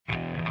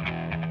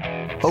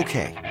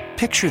Okay,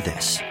 picture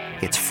this.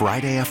 It's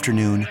Friday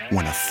afternoon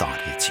when a thought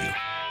hits you.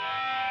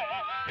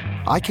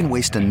 I can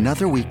waste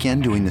another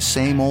weekend doing the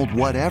same old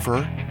whatever,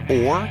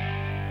 or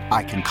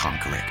I can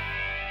conquer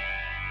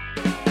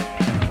it.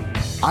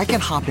 I can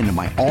hop into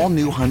my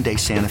all-new Hyundai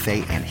Santa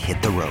Fe and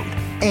hit the road.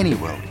 Any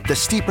road. The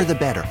steeper, the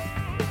better.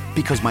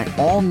 Because my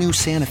all-new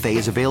Santa Fe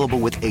is available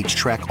with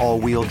H-Track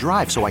all-wheel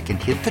drive, so I can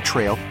hit the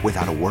trail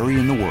without a worry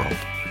in the world.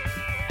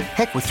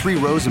 Heck, with 3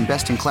 rows and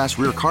best-in-class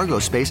rear cargo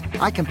space,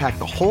 I can pack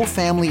the whole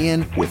family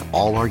in with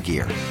all our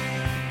gear.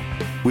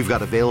 We've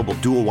got available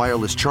dual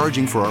wireless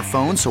charging for our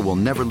phones, so we'll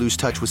never lose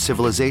touch with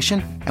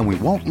civilization, and we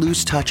won't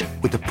lose touch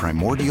with the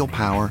primordial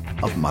power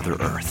of Mother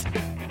Earth.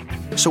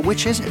 So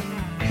which is it?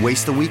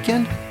 Waste the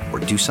weekend or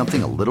do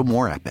something a little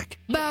more epic?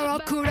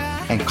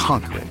 And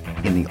conquer it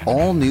in the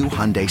all-new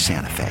Hyundai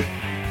Santa Fe.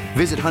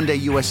 Visit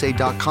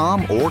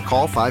HyundaiUSA.com or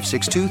call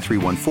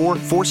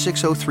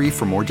 562-314-4603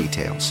 for more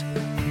details.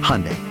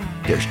 Hyundai,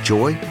 there's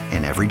joy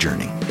in every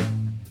journey.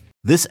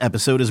 This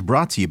episode is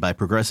brought to you by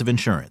Progressive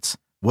Insurance.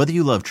 Whether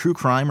you love true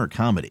crime or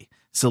comedy,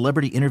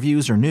 celebrity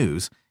interviews or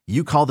news,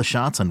 you call the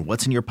shots on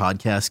what's in your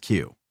podcast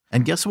queue.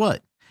 And guess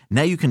what?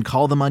 Now you can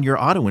call them on your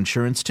auto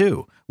insurance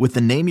too with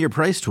the Name Your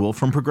Price tool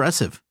from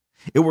Progressive.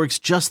 It works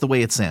just the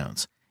way it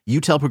sounds. You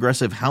tell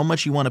Progressive how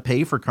much you want to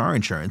pay for car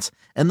insurance,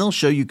 and they'll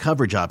show you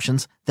coverage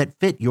options that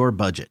fit your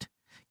budget.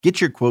 Get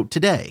your quote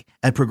today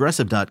at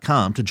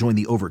Progressive.com to join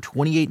the over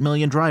 28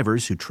 million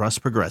drivers who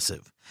trust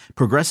Progressive.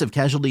 Progressive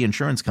Casualty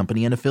Insurance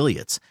Company and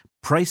Affiliates.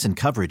 Price and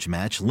coverage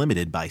match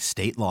limited by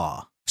state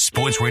law.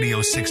 Sports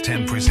Radio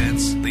 610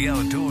 presents The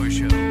Outdoor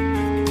Show.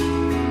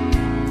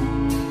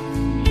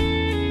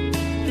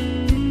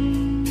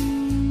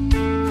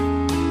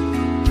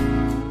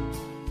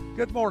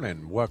 Good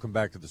morning. Welcome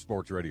back to the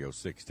Sports Radio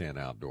 610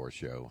 Outdoor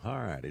Show. All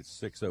right, it's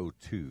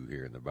 6:02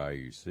 here in the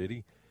Bayou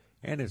City,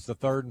 and it's the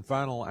third and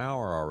final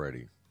hour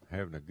already.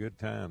 Having a good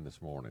time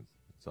this morning.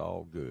 It's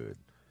all good.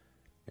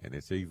 And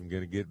it's even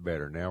going to get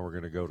better. Now we're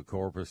going to go to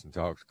Corpus and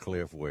talk to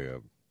Cliff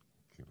Webb.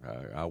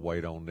 I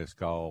wait on this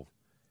call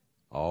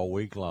all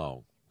week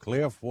long.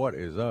 Cliff, what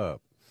is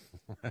up?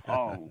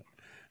 Oh,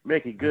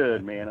 Mickey,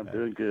 good, man. I'm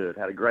doing good.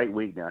 Had a great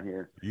week down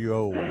here. You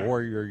old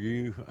warrior,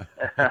 you.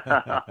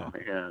 Oh,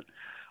 man.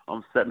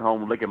 I'm sitting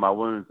home looking at my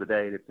wounds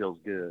today, and it feels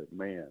good,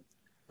 man.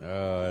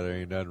 There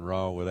ain't nothing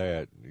wrong with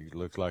that. It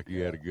looks like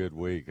you had a good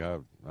week. I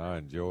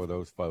enjoy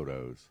those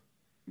photos.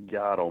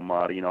 God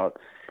almighty. You know,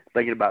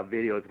 thinking about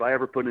videos. If I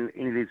ever put in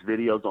any of these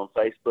videos on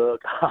Facebook,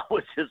 I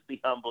would just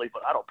be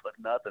unbelievable. I don't put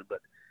nothing,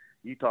 but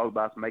you talk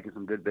about making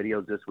some good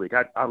videos this week.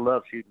 I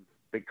love shooting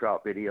big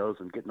trout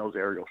videos and getting those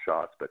aerial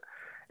shots, but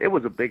it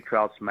was a big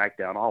trout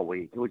smackdown all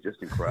week. It was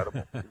just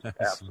incredible.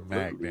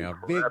 Smackdown.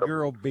 Big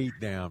girl beat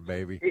down,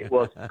 baby. It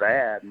was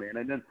bad,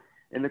 man.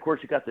 And of course,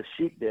 you got the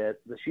sheephead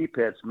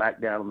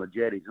smackdown on the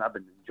jetties, and I've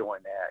been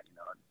enjoying that, you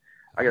know.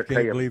 I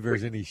can't believe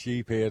there's any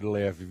sheephead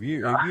left. Have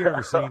you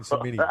ever seen so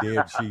many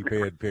dead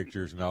sheephead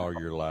pictures in all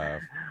your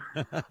life?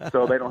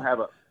 So they don't have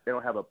a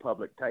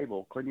public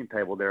cleaning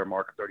table there at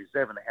Market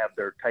 37. They have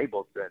their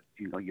tables that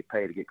you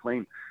pay to get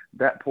clean.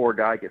 That poor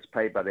guy gets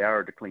paid by the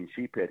hour to clean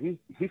sheephead.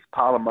 He's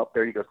piling them up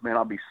there. He goes, man,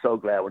 I'll be so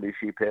glad when these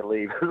sheephead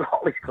leave.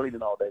 All he's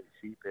cleaning all day is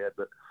sheephead.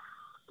 But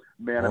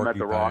man, I'm at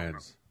the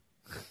rock.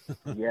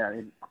 Yeah,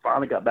 and I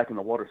finally got back in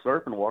the water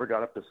surfing. The water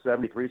got up to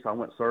 73, so I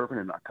went surfing,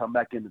 and I come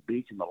back in the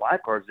beach, and the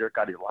lifeguard's there,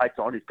 got his lights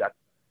on. He's got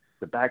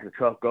the back of the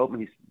truck open.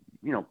 He's,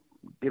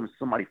 giving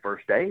somebody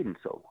first aid, and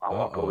so I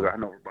walk over there. I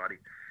know everybody.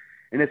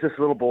 And it's this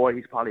little boy.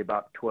 He's probably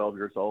about 12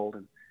 years old,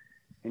 and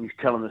he's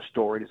telling this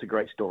story. It's a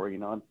great story,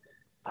 And I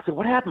said,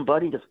 what happened,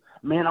 buddy? He goes,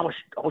 man, I was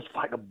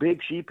fighting a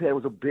big sheephead. It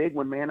was a big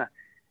one, man.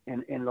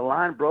 And the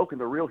line broke,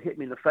 and the reel hit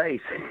me in the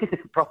face.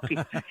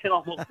 It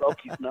almost broke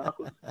his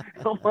nose.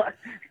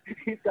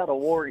 He's got a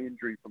war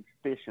injury from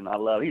fishing. I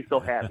love it. He's so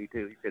happy,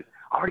 too. He said,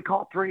 I already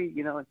caught 3,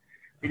 and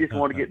he just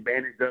wanted to get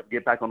bandaged up,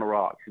 get back on the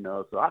rocks,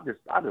 So I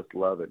just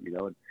love it,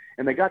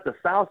 And they got the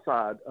south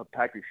side of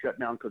Packard shut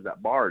down because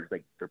that barge,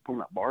 they're pulling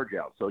that barge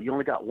out. So you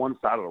only got one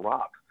side of the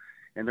rocks.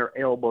 And they're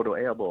elbow to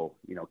elbow,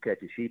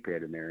 catching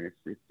sheephead in there.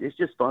 And it's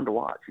just fun to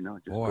watch,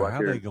 Just boy,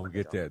 how they going to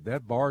get that?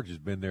 That barge has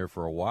been there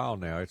for a while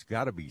now. It's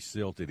got to be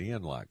silted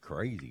in like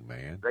crazy,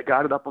 man. They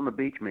got it up on the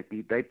beach,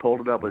 Mickey. They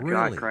pulled it up with a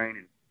giant crane,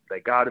 and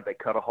they got it. They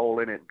cut a hole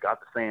in it, got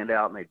the sand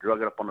out, and they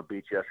drug it up on the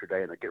beach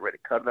yesterday, and they get ready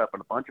to cut it up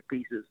in a bunch of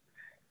pieces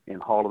and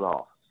haul it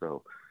off.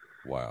 So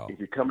wow. If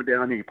you're coming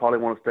down here, you probably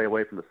want to stay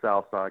away from the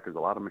south side because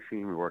a lot of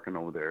machinery working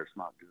over there. It's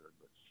not good.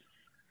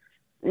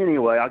 But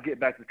anyway, I'll get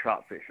back to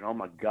trout fishing. Oh,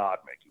 my God,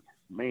 Mickey.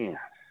 Man,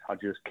 I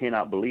just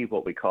cannot believe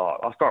what we caught.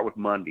 I'll start with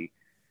Monday.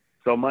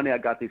 So Monday I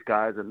got these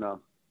guys, and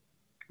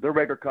they're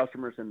regular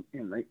customers, and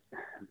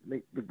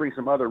they bring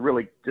some other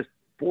really just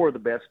 4 of the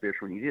best fish.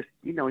 When you just,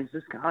 it's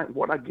just kind of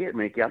what I get,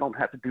 Mickey. I don't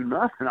have to do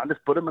nothing. I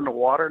just put them in the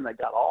water, and they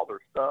got all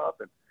their stuff,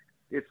 and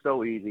it's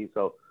so easy.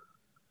 So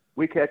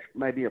we catch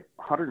maybe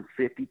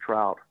 150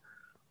 trout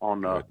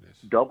on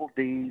double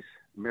D's,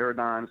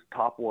 Meridines,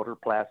 topwater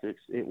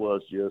plastics. It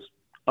was just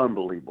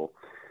unbelievable.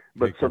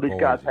 But so these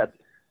guys had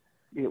 –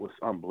 it was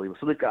unbelievable.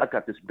 So the guy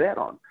got this bet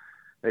on.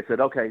 They said,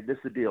 okay, this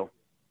is the deal.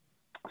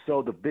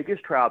 So the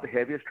biggest trout, the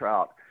heaviest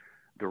trout,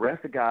 the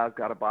rest of the guys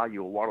got to buy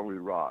you a Waterloo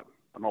rod,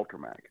 an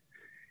Ultramag.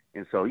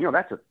 And so,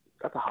 that's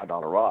a high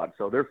dollar rod.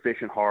 So they're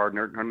fishing hard,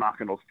 and they're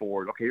knocking those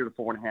fours. Okay, here's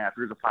a 4.5,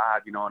 here's a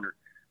 5, and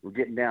we're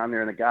getting down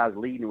there, and the guy's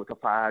leading with a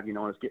 5, and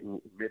it's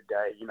getting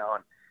midday,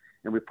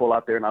 and we pull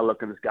out there, and I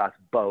look, and this guy's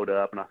bowed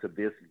up, and I said,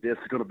 this is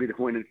going to be the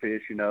winning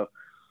fish, and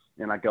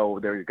I go over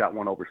there, he's got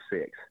one over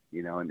 6,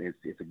 and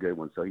it's a good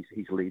one. So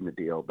he's leading the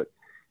deal. But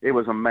it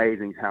was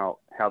amazing how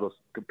those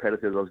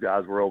competitive those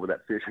guys were over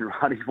that fishing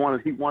rod.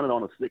 He won it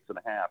on a 6.5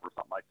 or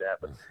something like that.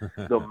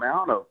 But the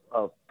amount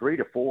of 3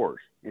 to 4s,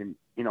 and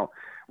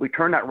we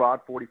turn that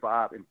rod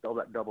 45 and throw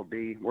that double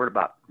D. We're at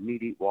about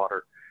knee-deep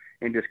water,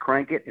 and just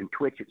crank it and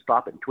twitch it,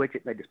 stop it and twitch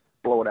it, and they just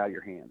blow it out of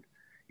your hand,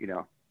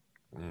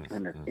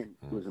 And it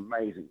was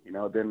amazing,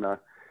 Then I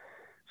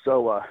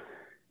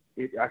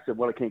said,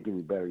 well, it can't get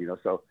any better,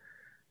 So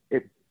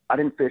I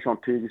didn't fish on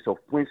Tuesday, so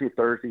Wednesday,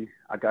 Thursday,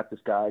 I got this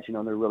guys,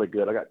 they're really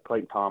good. I got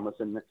Clayton Thomas,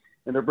 and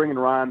they're bringing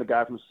Ryan, the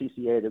guy from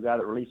CCA, the guy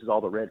that releases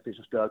all the redfish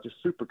and stuff, just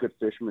super good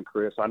fisherman,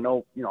 Chris. I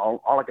know,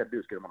 all I got to do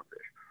is get him on a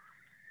fish.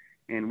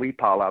 And we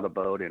pile out of the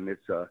boat, and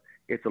it's a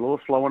little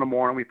slow in the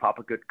morning. We pop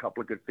a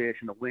couple of good fish,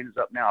 and the wind's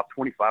up now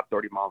 25,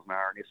 30 miles an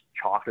hour, and it's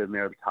chocolate in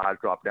there. The tide's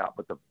dropped out,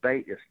 but the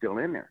bait is still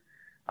in there.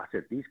 I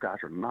said, these guys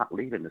are not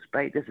leaving this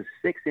bait. This is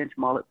 6-inch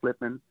mullet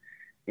flipping,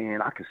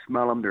 and I can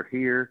smell them. They're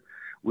here.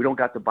 We don't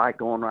got the bite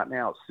going right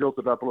now. It's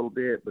silted up a little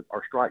bit, but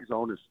our strike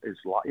zone is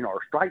our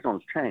strike zone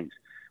has changed.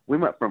 We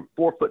went from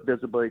 4-foot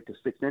visibility to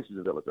 6 inches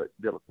of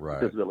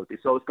visibility.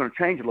 So it's going to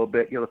change a little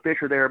bit. The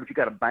fish are there, but you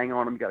got to bang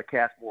on them. You got to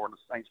cast more in the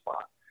same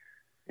spot.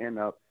 And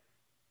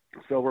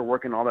so we're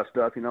working all that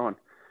stuff, and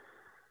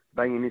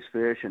banging these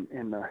fish.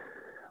 And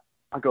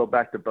I go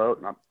back to the boat,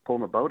 and I'm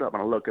pulling the boat up,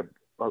 and I look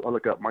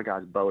up my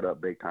guy's boat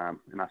up big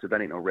time. And I said,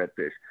 that ain't no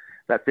redfish.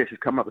 That fish is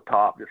coming up the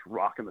top, just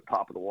rocking the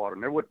top of the water.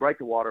 And they would break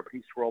the water, but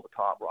he'd swirl the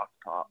top, rock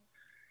the top.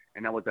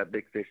 And that was that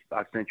big fish.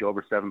 I sent you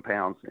over 7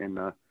 pounds. And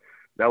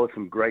that was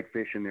some great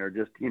fish in there,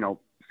 just,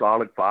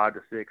 solid 5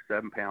 to 6,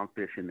 7 pound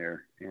fish in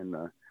there. And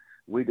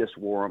we just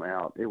wore them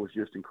out. It was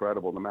just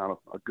incredible, the amount of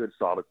a good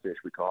solid fish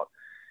we caught.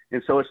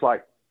 And so it's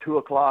like 2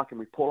 o'clock, and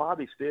we pull out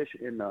these fish.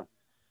 And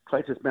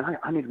Clay says, man,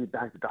 I need to be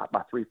back at the dock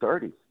by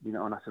 3:30. And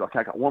I said, okay,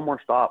 I got one more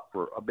stop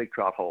for a big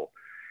trout hole.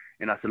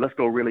 And I said, let's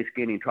go really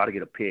skinny and try to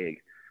get a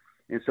pig.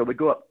 And so we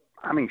go up,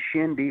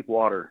 shin deep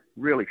water,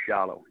 really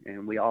shallow,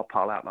 and we all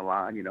pile out in a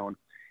line,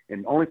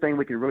 and the only thing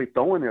we can really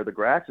throw in there, the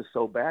grass is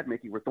so bad,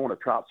 Mickey, we're throwing a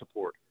trout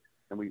support,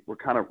 and we're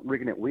kind of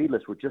rigging it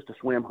weedless with just a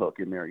swim hook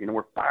in there.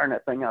 We're firing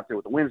that thing out there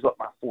with the winds up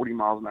by 40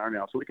 miles an hour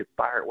now, so we could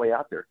fire it way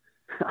out there.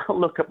 I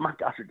look up, my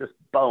gosh, are just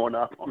bowing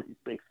up on these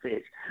big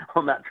fish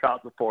on that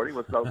trout support. It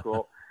was so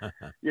cool.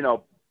 Some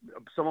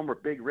of them were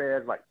big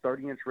reds, like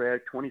 30-inch red,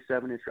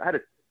 27-inch. I had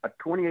a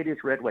 28-inch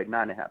red weighed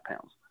 9.5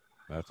 pounds.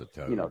 That's a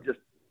total.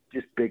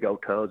 Just big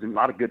old toes, and a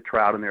lot of good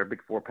trout in there, big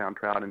 4-pound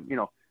trout. And,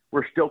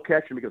 we're still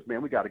catching because,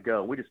 man, we got to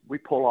go. We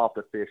pull off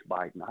the fish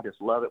biting. I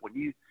just love it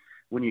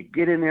when you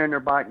get in there and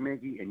they're biting,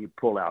 Mickey, and you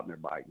pull out and they're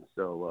biting.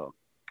 So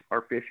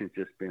our fishing's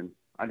just been,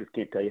 I just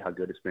can't tell you how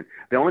good it's been.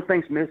 The only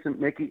thing's missing,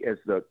 Mickey, is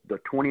the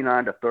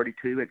 29 to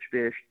 32-inch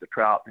fish, the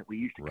trout that we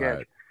used to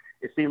catch.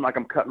 It seems like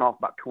I'm cutting off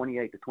about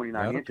 28 to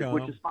 29 inches,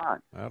 which is fine.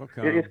 That'll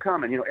come. It's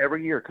coming,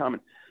 every year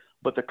coming.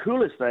 But the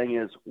coolest thing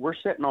is we're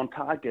sitting on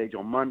Tide Gauge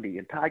on Monday,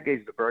 and Tide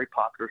Gauge is a very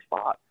popular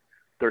spot.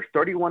 There's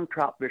 31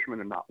 trout fishermen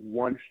and not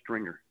one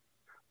stringer.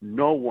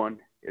 No one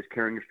is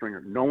carrying a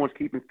stringer. No one's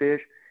keeping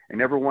fish,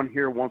 and everyone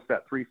here wants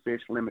that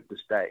 3-fish limit to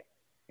stay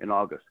in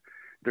August.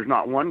 There's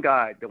not one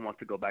guy that wants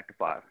to go back to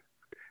 5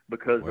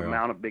 because of the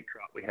amount of big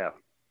trout we have.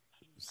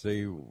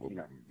 See,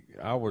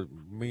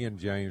 me and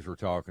James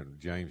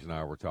and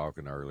I were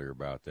talking earlier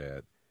about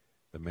that,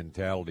 the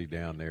mentality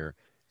down there.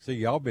 See,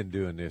 y'all been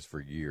doing this for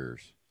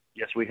years.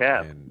 Yes, we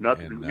have. And,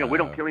 we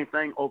don't kill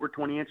anything over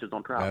 20 inches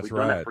on trout. That's We've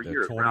right. done that for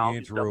years. The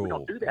 20-inch rule. We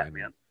don't do that,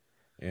 man.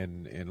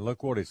 And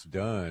look what it's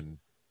done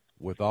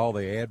with all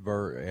the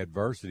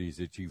adversities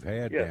that you've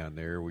had down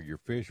there with your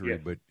fishery.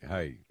 But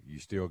hey, you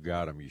still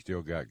got them. You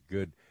still got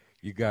good.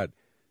 You got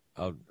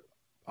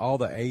all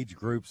the age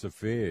groups of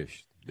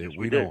fish that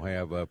we don't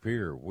have up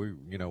here. We're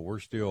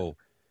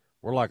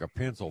like a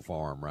pencil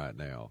farm right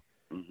now,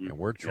 and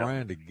we're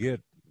trying to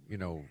get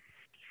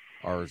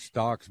our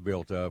stocks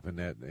built up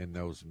in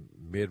those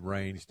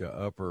mid-range to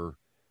upper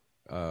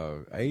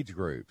age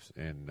groups,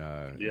 and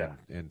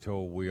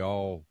until we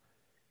all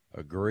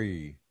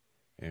agree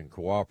and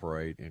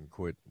cooperate and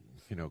quit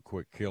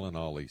killing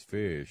all these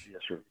fish.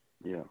 Yes, sir.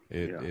 Yeah.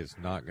 It's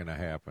not going to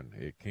happen.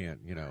 It can't.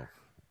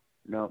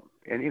 No,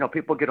 and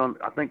people get on.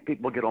 I think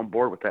people get on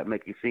board with that.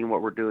 Mickey, seeing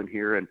what we're doing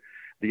here, and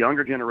the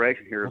younger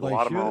generation here, a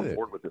lot of them are on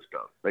board with this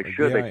stuff. They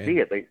should. They see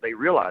it. They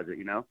realize it.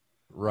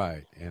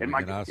 Right. And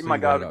I see my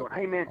guys that are going,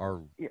 hey, man.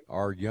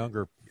 Our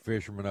younger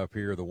fishermen up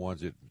here, the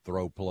ones that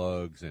throw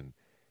plugs and,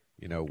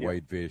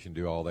 wade fish and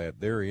do all that,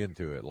 they're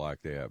into it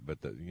like that. But,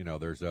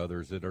 there's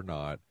others that are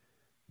not.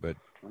 But,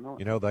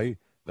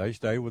 they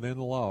stay within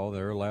the law.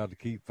 They're allowed to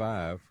keep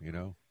 5,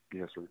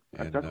 Yes, sir.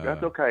 And,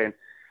 that's okay.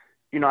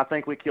 I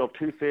think we killed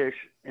 2 fish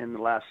in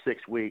the last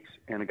 6 weeks,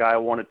 and the guy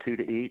wanted 2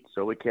 to eat,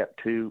 so we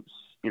kept 2,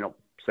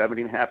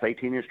 17.5,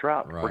 18-inch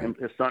trout for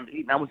his son to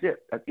eat, and that was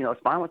it.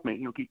 It's fine with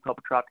me. Keep a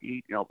couple trout to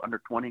eat,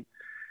 under 20,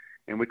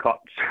 and we caught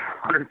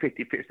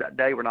 150 fish that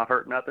day. We're not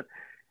hurting nothing.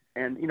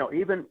 And,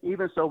 even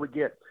so we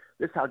get –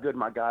 this is how good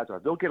my guys are.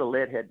 They'll get a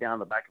lead head down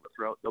the back of the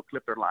throat. They'll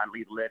clip their line,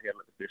 leave the lead head,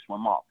 let the fish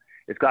swim off.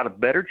 It's got a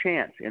better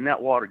chance in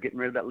that water getting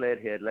rid of that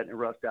lead head, letting it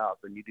rust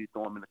out, than you do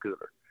throw them in the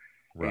cooler.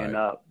 Right. And,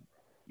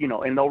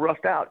 and they'll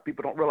rust out.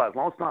 People don't realize, as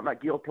long as it's not in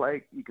that gill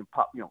plate, you can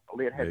pop, a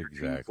lead head or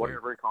 2,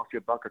 whatever, it costs you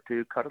 $1 or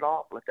 $2, cut it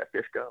off, let that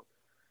fish go.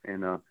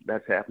 And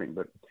that's happening.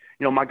 But,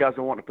 my guys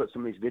are wanting to put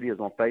some of these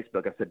videos on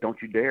Facebook. I said,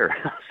 don't you dare.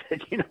 I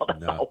said,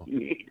 that's all we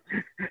need.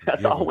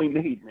 That's all we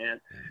need, man.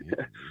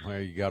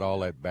 Well, you got all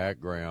that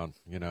background,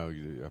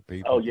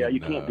 people. Oh, yeah, you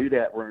can't do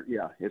that.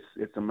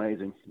 It's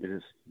amazing.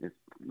 It's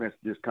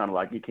just kind of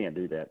like you can't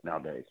do that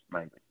nowadays,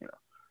 mainly,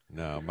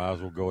 No, might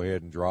as well go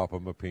ahead and drop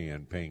them a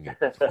pin, ping it,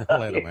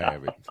 let them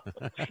have it.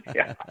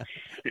 yeah,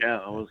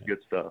 that was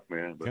good stuff,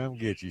 man. But, come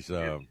get you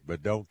some,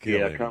 but don't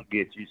kill any. Yeah, come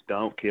get you,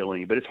 don't kill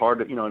any. But it's hard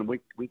to, and we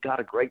got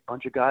a great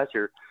bunch of guys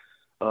here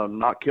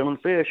not killing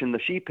fish. And the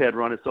sheephead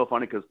run is so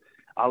funny because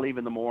I leave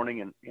in the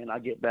morning and I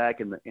get back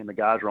and the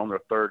guys are on their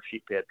 3rd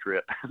sheephead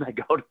trip. And they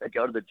go to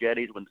the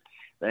jetties when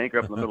they anchor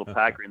up in the middle of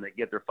Packer and they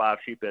get their 5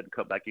 sheephead and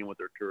come back in with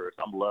their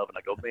tourists. I'm loving it.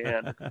 I go,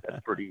 man,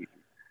 that's pretty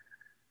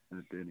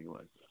easy.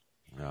 Anyway.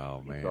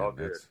 Oh man, it's all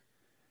good.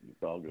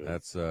 It's all good.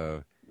 That's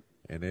and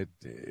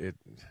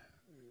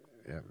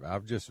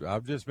I've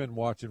just been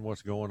watching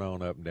what's going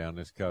on up and down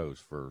this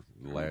coast for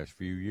the last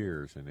few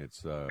years, and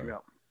it's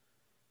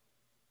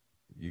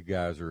you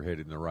guys are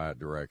headed in the right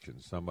direction.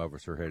 Some of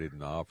us are headed in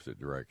the opposite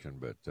direction,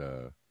 but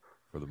for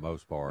the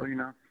most part,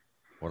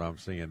 what I'm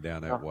seeing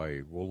down that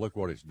way, well, look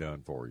what it's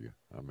done for you.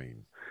 I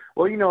mean,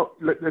 well,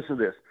 listen to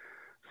this.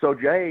 So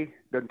Jay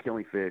doesn't kill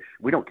any fish.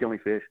 We don't kill any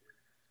fish.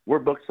 We're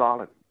booked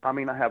solid. I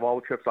mean, I have all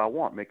the trips I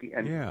want, Mickey.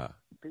 And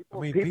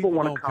people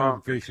want to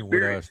come fishing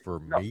with us for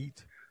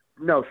meat.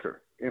 No,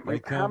 sir. They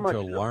come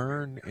to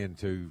learn and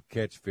to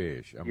catch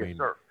fish. I mean,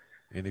 sir.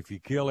 And if you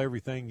kill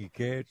everything you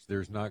catch,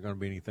 there's not going to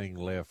be anything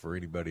left for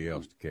anybody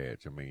else to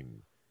catch. I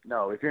mean,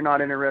 no, if you're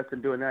not interested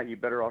in doing that, you're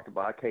better off to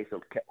buy a case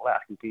of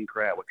Alaskan king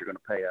crab, what you're going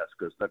to pay us,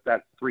 because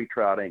that 3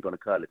 trout ain't going to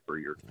cut it for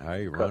your.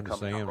 Hey, run to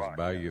Sam's and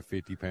buy you a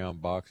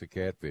 50-pound box of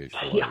catfish.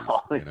 That's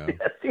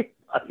it.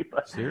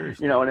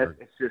 Seriously, and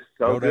it's just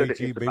so good. Go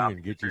to H-E-B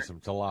and get you some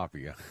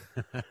tilapia.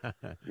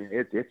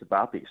 It's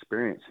about the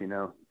experience,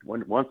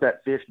 Once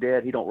that fish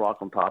dead, he don't rock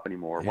on top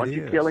anymore. Once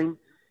you kill him,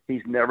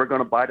 he's never going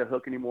to bite a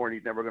hook anymore, and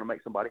he's never going to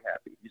make somebody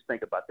happy. Just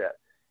think about that.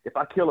 If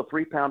I kill a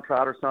 3-pound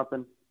trout or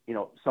something,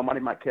 somebody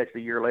might catch it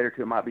a year later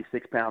too. It might be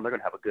 6 pounds. They're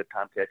going to have a good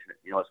time catching it.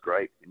 It's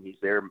great, and he's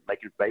there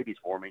making babies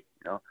for me.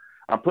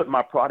 I'm putting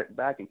my product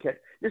back and catch.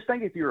 Just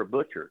think if you're a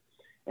butcher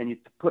and you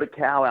put a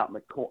cow out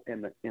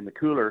in the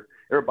cooler,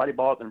 everybody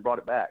bought it and brought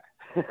it back,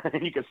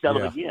 and you can sell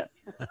it again.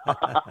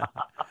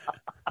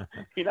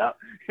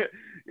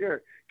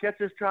 Here, catch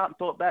this trout and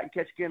throw it back and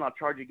catch again. I'll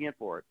charge you again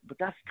for it. But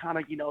that's kind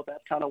of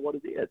what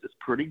it is. It's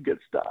pretty good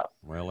stuff.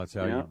 Well, that's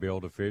how you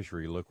build a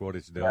fishery. Look what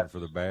it's done for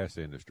the bass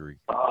industry.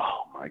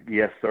 Oh my,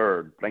 yes,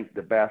 sir. Think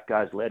the bass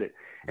guys led it.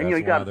 And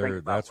you got to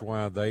think that's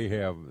why they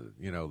have,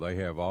 they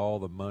have all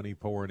the money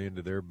pouring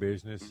into their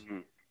business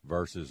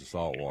versus the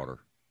saltwater.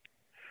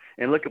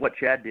 And look at what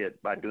Chad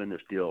did by doing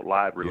this deal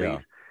live release.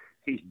 Yeah.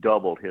 He's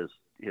doubled his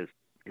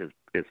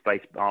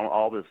face on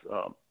all this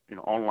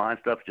online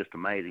stuff. Is just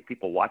amazing.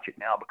 People watch it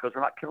now because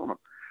they're not killing them.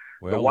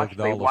 Well, look at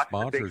all the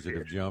sponsors that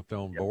have jumped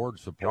on board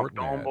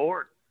supporting that. On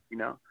board,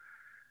 and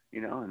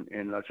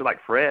so like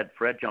Fred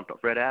jumped on,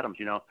 Fred Adams,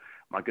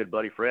 my good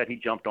buddy Fred, he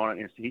jumped on it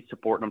and he's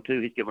supporting them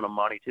too. He's giving them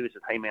money too. He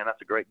says, hey man,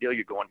 that's a great deal.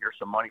 You're going, here's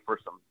some money for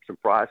some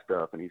prize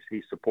stuff. And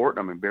he's supporting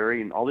them, and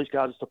Barry and all these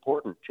guys are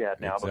supporting Chad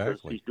now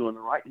because he's doing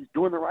the right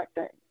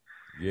thing.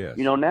 Yes.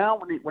 Now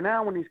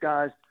when these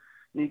guys,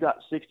 you got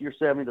 60 or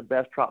 70 of the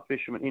best trout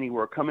fishermen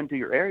anywhere come into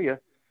your area,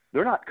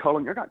 they're not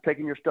culling, they're not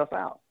taking your stuff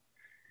out.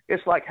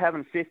 It's like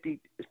having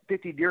 50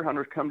 deer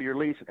hunters come to your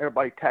lease and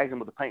everybody tags them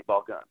with a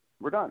paintball gun.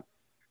 We're done.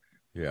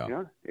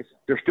 Yeah.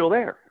 They're still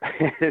there.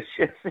 It's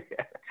just,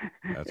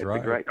 that's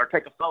right. Great, or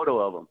take a photo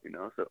of them,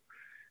 So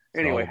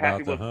anyway, it's all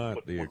about the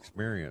hunt, the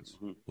experience.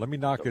 Mm-hmm. Let me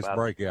knock this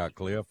break out,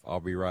 Cliff. I'll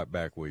be right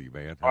back with you,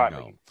 man. Hang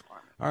on.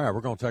 All right, we're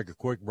going to take a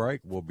quick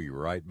break. We'll be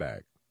right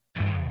back.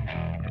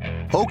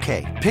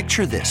 Okay,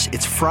 picture this.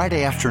 It's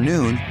Friday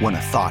afternoon when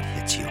a thought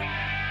hits you.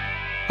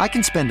 I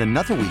can spend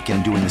another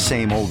weekend doing the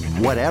same old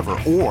whatever,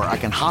 or I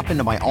can hop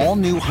into my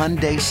all-new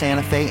Hyundai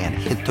Santa Fe and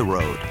hit the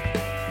road.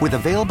 With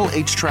available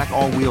H-Track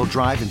all-wheel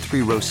drive and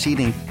 3-row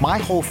seating, my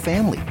whole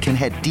family can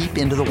head deep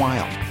into the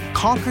wild.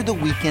 Conquer the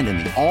weekend in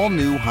the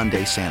all-new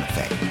Hyundai Santa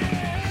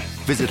Fe.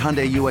 Visit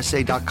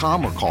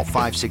HyundaiUSA.com or call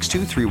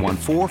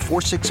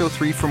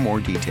 562-314-4603 for more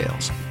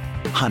details.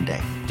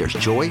 Hyundai, there's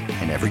joy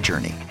in every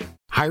journey.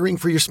 Hiring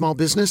for your small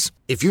business?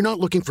 If you're not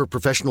looking for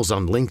professionals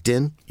on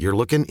LinkedIn, you're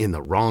looking in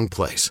the wrong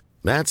place.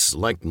 That's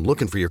like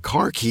looking for your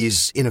car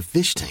keys in a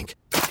fish tank.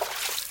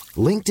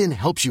 LinkedIn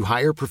helps you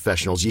hire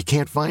professionals you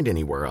can't find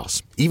anywhere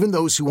else, even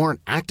those who aren't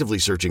actively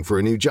searching for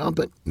a new job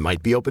but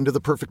might be open to the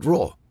perfect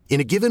role. In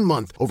a given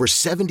month, over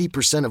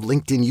 70% of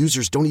LinkedIn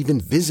users don't even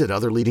visit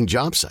other leading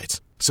job sites.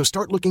 So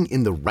start looking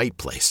in the right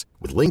place.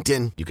 With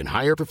LinkedIn, you can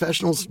hire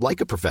professionals like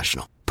a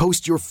professional.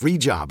 Post your free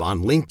job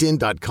on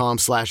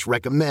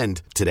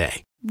linkedin.com/recommend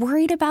today.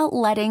 Worried about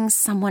letting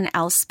someone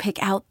else pick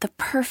out the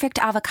perfect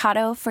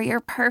avocado for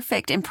your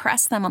perfect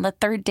impress them on the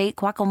third date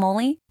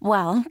guacamole?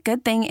 Well,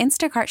 good thing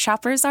Instacart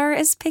shoppers are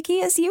as picky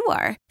as you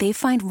are. They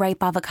find ripe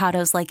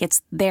avocados like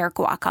it's their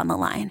guac on the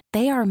line.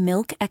 They are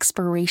milk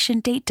expiration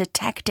date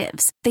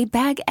detectives. They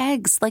bag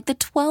eggs like the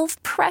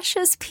 12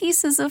 precious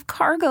pieces of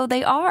cargo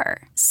they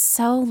are.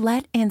 So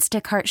let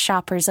Instacart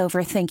shoppers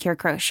overthink your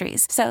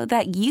groceries so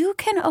that you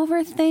can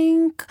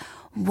overthink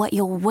what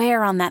you'll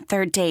wear on that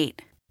third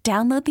date.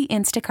 Download the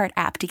Instacart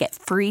app to get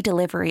free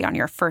delivery on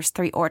your first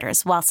 3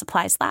 orders while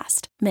supplies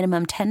last.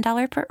 Minimum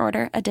 $10 per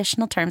order.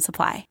 Additional terms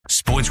apply.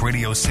 Sports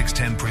Radio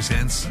 610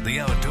 presents The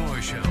Outdoor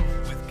Show.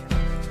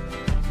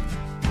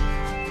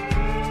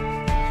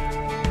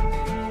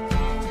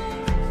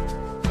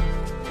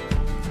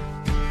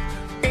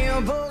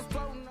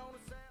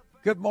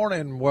 Good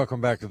morning.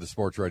 Welcome back to the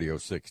Sports Radio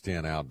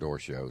 610 Outdoor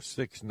Show.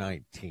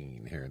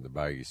 619 here in the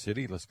Bayou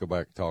City. Let's go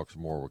back and talk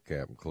some more with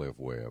Captain Cliff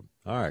Webb.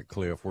 All right,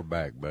 Cliff, we're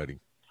back, buddy.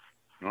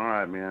 All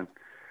right, man.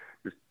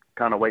 Just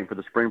kind of waiting for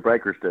the spring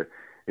breakers to.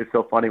 It's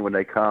so funny when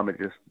they come. It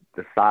just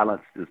the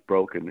silence is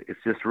broken. It's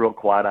just real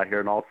quiet out here,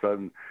 and all of a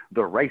sudden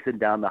they're racing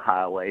down the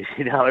highways.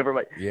 You know,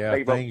 everybody.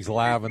 Yeah, things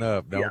liven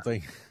up, don't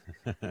they?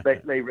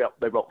 they wrote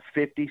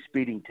 50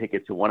 speeding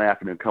tickets in one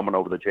afternoon coming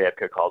over the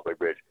JFK Causeway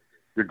Bridge.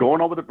 You're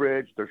going over the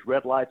bridge. There's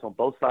red lights on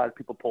both sides.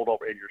 People pulled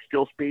over, and you're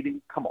still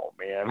speeding. Come on,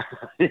 man.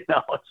 You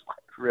know, it's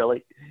like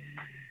really.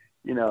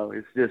 You know,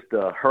 it's just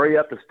hurry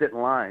up to sit in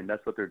line.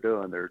 That's what they're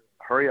doing. They're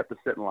hurry up to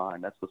sit in line.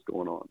 That's what's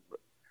going on.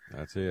 But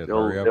that's it.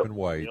 Hurry up and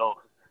wait.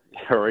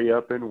 Hurry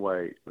up and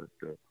wait. But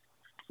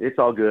it's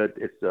all good.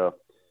 It's a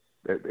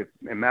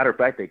matter of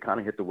fact, they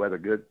kind of hit the weather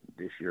good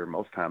this year.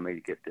 Most time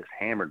they get just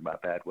hammered by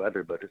bad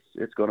weather, but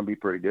it's going to be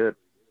pretty good.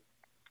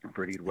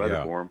 Pretty good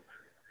weather for them.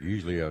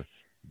 Usually a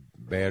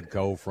bad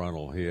cold front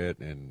will hit,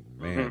 and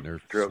man, they're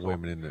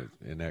swimming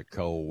in that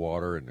cold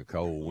water and the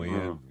cold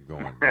wind,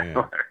 going,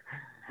 man.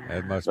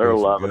 That must be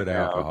some good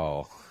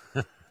alcohol.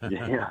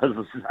 Yeah, that's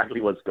exactly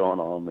what's going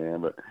on,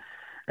 man. But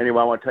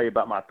anyway, I want to tell you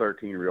about my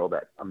 13-reel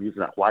that I'm using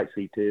that white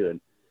C2,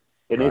 and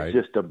it's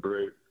just a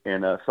brute.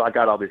 And so I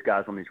got all these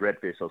guys on these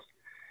redfish, those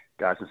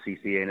guys in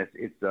CCA, and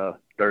it's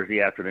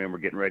Thursday afternoon. We're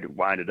getting ready to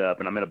wind it up,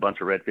 and I'm in a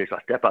bunch of redfish.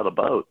 I step out of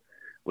the boat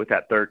with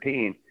that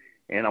 13,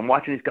 and I'm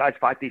watching these guys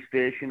fight these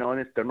fish, you know,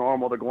 and they're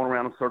normal. They're going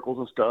around in circles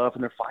and stuff,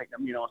 and they're fighting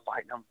them,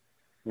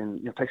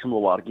 and it takes them a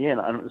little while again.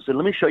 I said,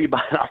 let me show you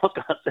about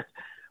it.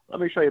 Let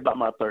me show you about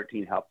my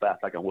 13, how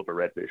fast I can whip a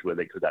redfish with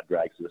it because that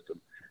drag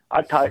system.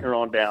 I tighten her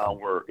on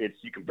down where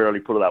you can barely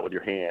pull it out with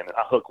your hand. And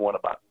I hook one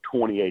about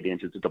 28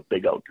 inches. It's a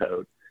big old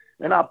toad.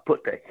 And I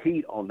put the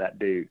heat on that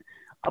dude.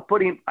 I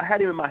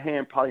had him in my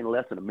hand probably in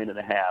less than a minute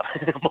and a half.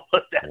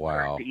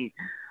 Wow. 13,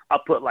 I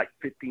put like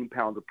 15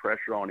 pounds of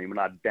pressure on him, and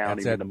I downed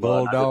him in the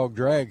mud. That's that bulldog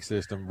drag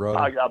system, brother.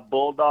 I got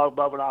bulldog,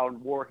 Bubba, and I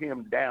wore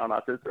him down.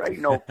 I said,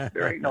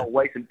 there ain't no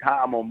wasting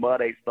time on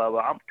mud apes,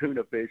 Bubba. I'm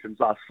tuna fishing,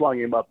 so I slung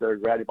him up there,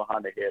 grabbed him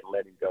behind the head, and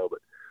let him go. But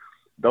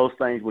those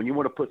things, when you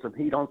want to put some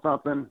heat on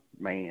something,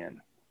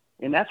 man,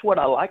 and that's what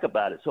I like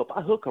about it. So if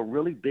I hook a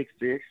really big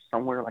fish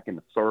somewhere like in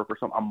the surf or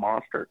something, a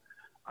monster,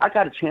 I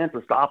got a chance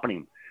of stopping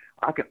him.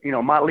 I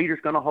can, my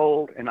leader's going to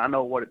hold, and I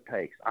know what it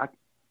takes.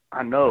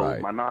 I know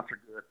my knots are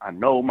good. I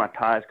know my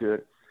tie's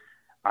good.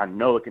 I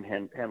know it can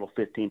handle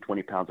 15,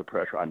 20 pounds of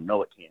pressure. I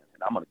know it can,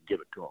 and I'm going to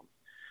give it to them.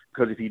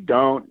 Because if you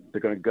don't,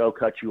 they're going to go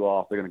cut you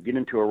off. They're going to get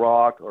into a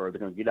rock, or they're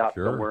going to get out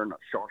somewhere, and the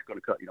shark's going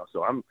to cut.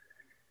 So I'm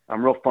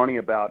real funny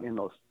about in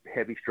those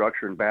heavy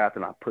structure and bath,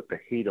 and I put the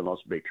heat on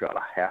those big trout.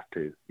 I have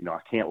to. I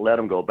can't let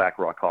them go back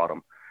where I caught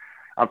them.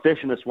 I'm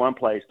fishing this one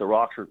place. The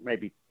rocks are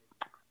maybe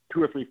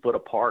 2 or 3 foot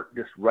apart,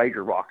 just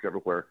razor rocks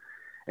everywhere,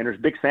 and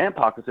there's big sand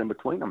pockets in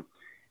between them.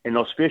 And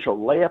those fish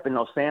will lay up in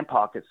those sand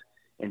pockets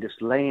and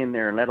just lay in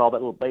there and let all that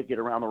little bait get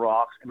around the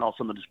rocks, and all of a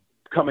sudden they'll just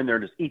come in there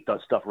and just eat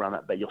that stuff around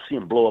that bait. You'll see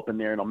them blow up in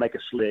there, and they'll make a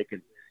slick,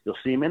 and you'll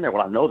see them in there.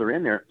 Well, I know they're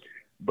in there,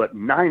 but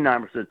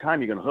 99% of the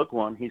time you're going to hook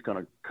one, he's going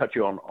to cut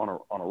you on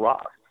a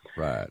rock.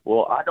 Right.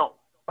 Well, I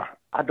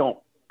don't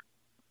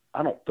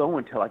throw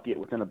until I get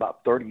within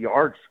about 30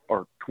 yards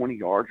or 20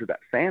 yards of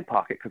that sand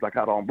pocket because I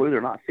got on blue there,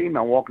 and I see him.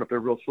 I'm walking up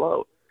there real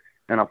slow,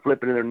 and I'm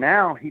flipping in there.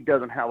 Now he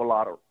doesn't have a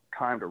lot of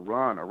time to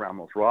run around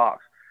those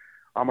rocks.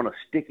 I'm going to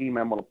stick him.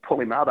 I'm going to pull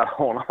him out of that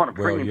hole. I'm going to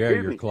bring him to me.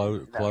 You're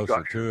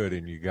closer to it,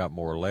 and you got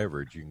more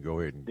leverage. You can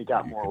go ahead and you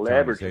got more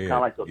leverage. It's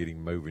kind of like get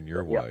him moving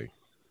your way.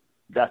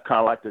 That's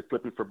kind of like the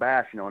flipping for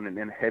bass, and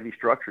then heavy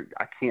structure.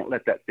 I can't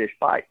let that fish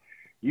bite.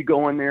 You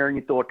go in there and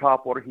you throw a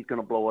topwater, he's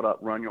going to blow it up,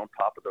 run you on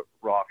top of the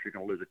rocks. You're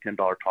going to lose a $10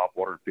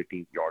 topwater and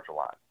 15 yards of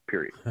line.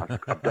 Period. I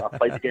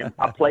played the game.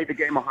 I played the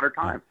game 100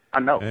 times. I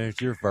know. And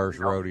it's your first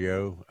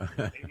rodeo.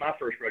 It's my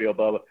first rodeo,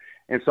 Bubba.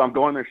 And so I'm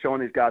going there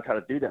showing these guys how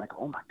to do that. I go,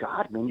 oh, my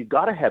God, man, you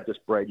got to have this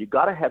braid. You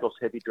got to have those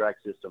heavy drag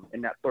systems.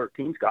 And that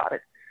 13's got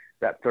it.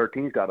 That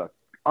 13's got an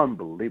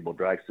unbelievable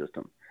drag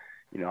system.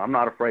 I'm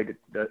not afraid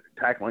to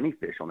tackle any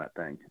fish on that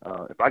thing.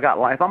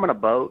 If I'm in a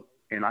boat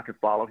and I can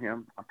follow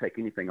him, I'll take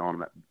anything on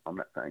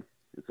that thing.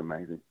 It's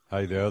amazing.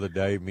 Hey, the other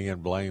day, me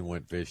and Blaine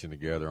went fishing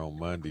together on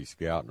Monday,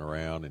 scouting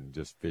around and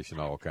just fishing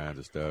all kinds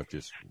of stuff,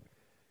 just,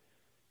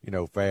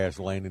 fast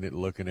landing it,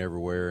 looking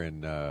everywhere.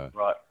 And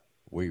right.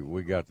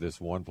 We got this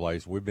one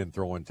place. We've been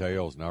throwing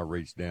tails, and I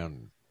reached down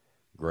and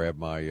grabbed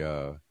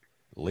my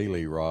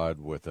Lely rod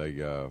with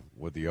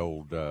the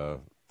old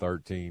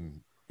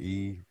 13E.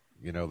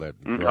 That.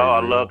 Oh, I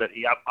love that.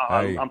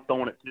 I'm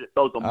throwing it. It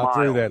throws a mile. I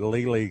threw that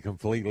Lely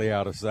completely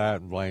out of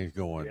sight, and Blaine's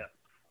going,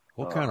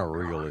 "What kind of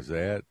reel is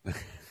that?"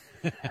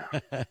 I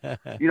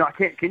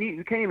can't.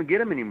 You can't even get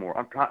them anymore.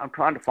 I'm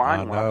trying to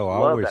find one. I know.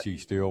 I wish he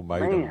still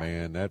made them,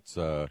 man. That's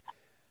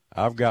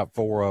I've got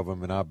 4 of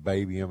them, and I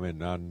baby them,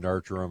 and I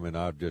nurture them, and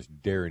I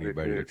just dare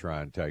anybody to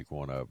try and take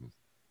one of them.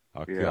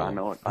 I'll kill I them.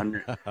 know it.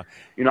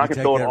 I can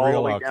throw it all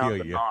the way down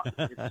the knot.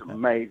 It's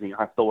amazing.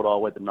 I throw it all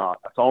the way to the knot.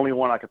 That's the only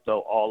one I can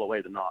throw all the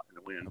way to the knot in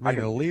the wind. I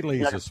mean, a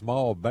Lely's a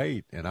small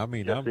bait, and I'm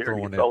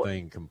throwing that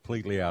thing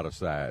completely out of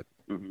sight.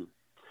 Mm-hmm.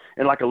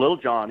 And like a Little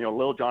John,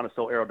 Little John is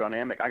so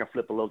aerodynamic. I can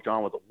flip a Little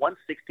John with a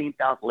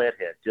 1/16,000 lead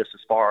head just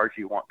as far as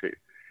you want to.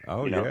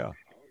 Oh, yeah.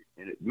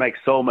 And it makes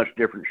so much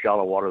difference in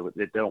shallow water that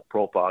they don't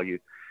profile you.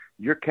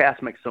 Your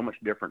cast makes so much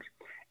difference.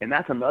 And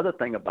that's another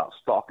thing about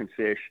stalking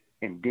fish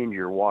in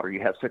dingier water.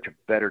 You have such a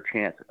better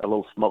chance, a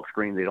little smoke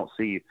screen, they don't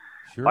see you.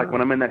 Sure. Like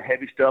when I'm in that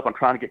heavy stuff, I'm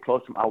trying to get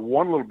close to them. I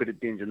want a little bit of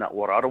dinge in that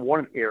water. I don't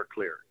want an air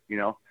clear,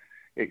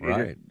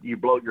 Right. You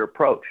blow your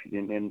approach.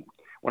 And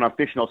when I'm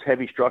fishing those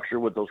heavy structure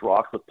with those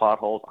rocks with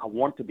potholes, I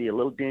want it to be a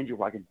little dingy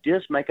where I can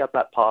just make out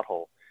that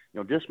pothole,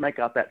 just make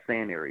out that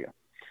sand area.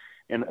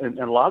 And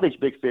a lot of these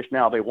big fish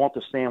now, they want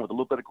the sand with a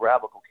little bit of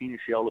gravel, coquina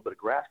shell, a little bit of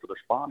grass for their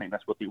spawning.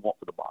 That's what they want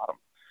for the bottom.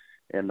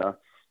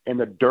 And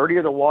the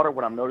dirtier the water,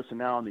 what I'm noticing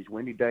now on these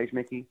windy days,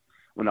 Mickey,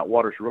 when that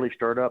water's really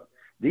stirred up,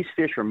 these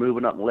fish are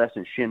moving up less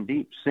than shin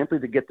deep simply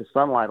to get the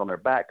sunlight on their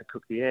back to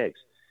cook the eggs.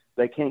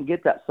 They can't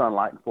get that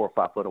sunlight in 4 or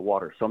 5 foot of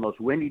water. So on those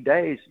windy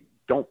days,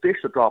 don't fish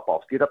the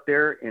drop-offs. Get up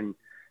there in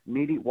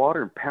knee-deep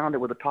water and pound it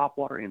with the top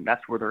water, and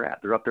that's where they're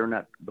at. They're up there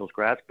in those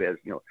grass beds.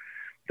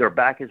 Their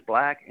back is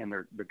black, and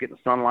they're getting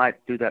sunlight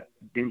through that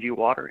dingy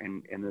water.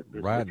 And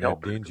right,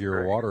 that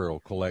dingier water will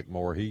collect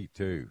more heat,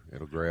 too.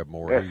 It'll grab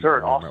more heat sir.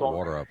 and warm that Also,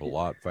 water up a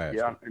lot faster.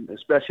 Yeah, and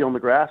especially on the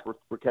grass.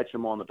 We're catching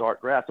them on the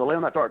dark grass. So lay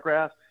on that dark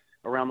grass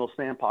around those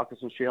sand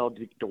pockets and shell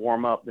to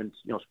warm up, then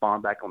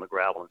spawn back on the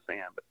gravel and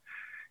sand. But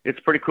it's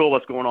pretty cool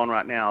what's going on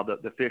right now.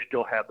 The fish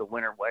still have the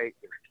winter weight.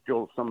 There's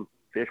still some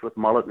fish with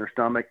mullet in their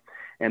stomach.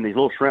 And these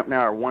little shrimp now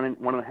are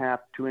 1.5,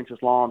 2 inches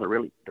long.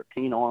 They're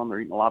keen on them.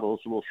 They're eating a lot of those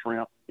little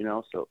shrimp,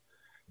 So,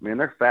 man,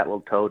 they're fat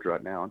little toads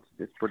right now.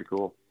 It's pretty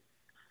cool.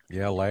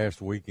 Yeah, last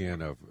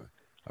weekend,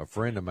 a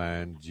friend of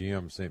mine,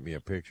 Jim, sent me a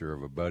picture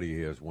of a buddy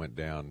of his went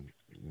down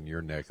in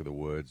your neck of the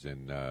woods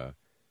and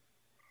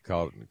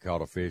caught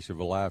a fish of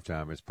a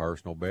lifetime, his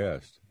personal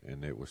best,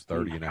 and it was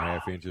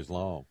 30.5 inches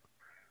long.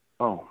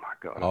 Oh, my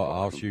God.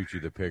 I'll shoot you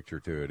the picture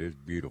to it. It's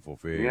a beautiful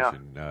fish,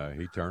 and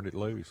he turned it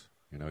loose.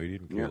 He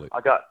didn't kill it.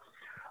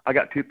 I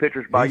got 2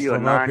 pictures by He's you.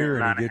 From up here,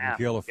 and he didn't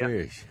kill a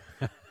fish.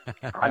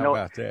 I know.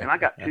 About that? And I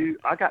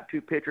got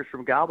 2 pictures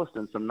from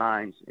Galveston, some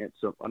 9s. It's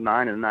a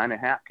 9 and a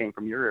 9.5 came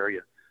from your area,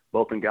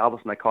 both in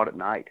Galveston. They caught at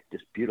night,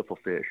 just beautiful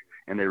fish,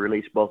 and they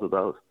released both of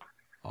those.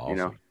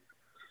 Awesome.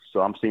 So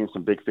I'm seeing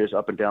some big fish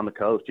up and down the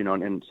coast,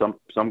 and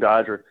some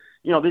guys are,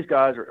 these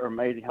guys are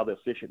amazing how they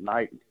fish at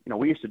night.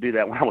 We used to do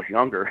that when I was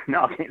younger.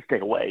 Now I can't stay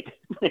awake.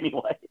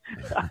 Anyway,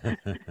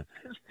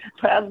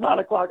 past 9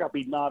 o'clock, I'll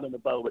be nodding in the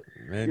boat. But,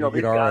 man, you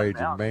get our age,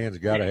 and man's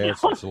got to have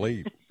some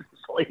sleep.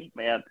 Sleep,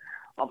 man.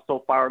 I'm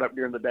so fired up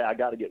during the day. I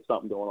got to get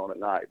something going on at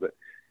night. But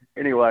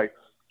anyway,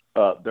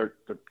 they're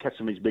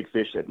catching these big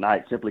fish at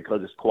night simply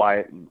because it's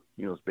quiet. And,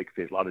 those big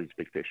fish, a lot of these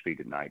big fish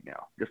feed at night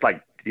now. Just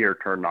like deer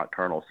turn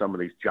nocturnal, some of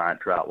these giant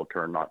trout will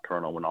turn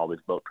nocturnal when all these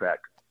boat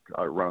tracks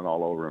are running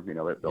all over them.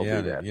 They'll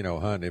do that.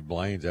 Hunting at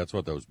Blaine's, that's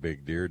what those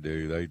big deer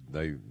do.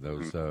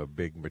 Those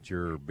big,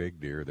 mature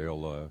big deer,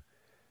 they'll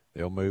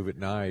move at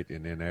night,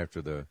 and then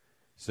after the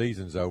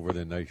season's over,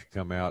 then they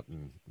come out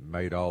and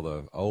mate all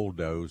the old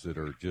does that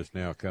are just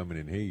now coming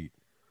in heat,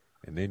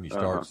 and then you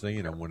start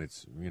seeing them when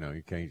it's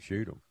you can't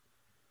shoot them.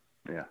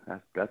 Yeah,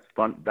 that's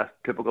fun. That's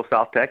typical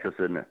South Texas,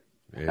 isn't it?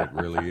 It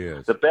really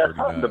is. The best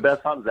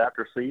hunt is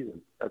after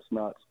season. That's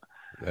nuts.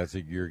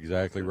 You're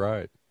exactly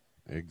right.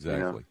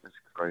 Exactly. It's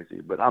crazy,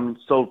 but I'm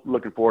so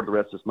looking forward to the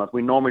rest of this month.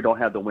 We normally don't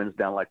have the winds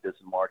down like this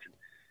in March,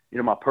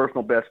 and my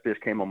personal best fish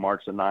came on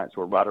March the 9th,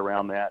 so we're right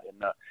around that,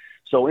 and.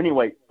 So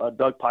anyway,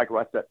 Doug Pike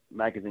writes that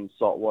magazine,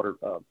 Saltwater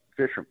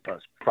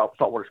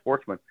Saltwater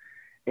Sportsman,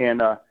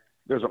 and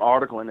there's an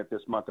article in it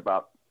this month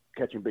about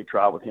catching big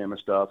trout with him and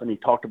stuff. And he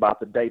talked about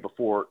the day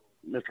before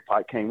Mr.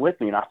 Pike came with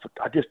me, and I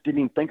just didn't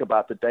even think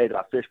about the day that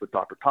I fished with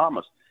Dr.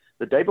 Thomas.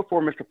 The day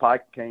before Mr.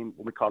 Pike came,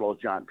 when we caught all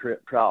those giant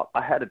trout,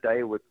 I had a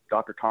day with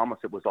Dr. Thomas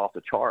that was off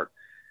the chart.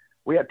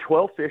 We had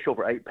 12 fish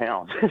over 8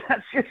 pounds.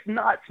 That's just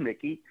nuts,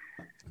 Mickey.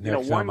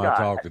 Next time I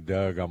talk to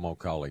Doug, I'm going to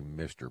call him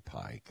Mr.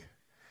 Pike.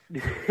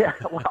 Yeah,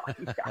 well,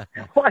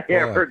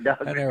 whatever, Boy,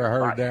 Doug. I never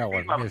heard that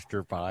one,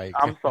 Mr. Pike.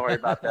 I'm sorry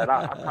about that.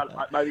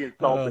 I maybe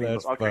insulted him.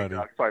 That's Okay, funny.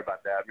 Doug, sorry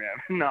about that,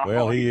 man. No,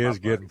 Well, he is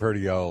getting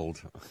pretty old.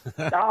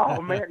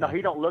 Oh, man, no,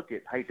 he don't look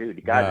it. Hey, dude,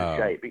 the guy's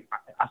in shape.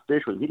 I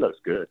fish with him. He looks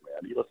good,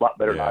 man. He looks a lot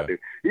better than I do.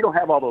 He don't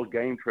have all those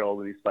game trails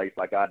in his face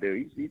like I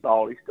do. He's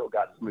still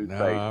got a smooth face,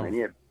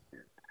 man.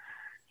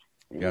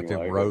 Got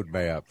them road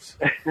maps.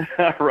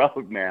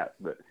 Road maps,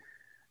 but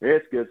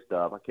it's good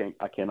stuff.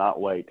 I cannot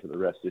wait to the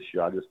rest of this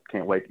show. I just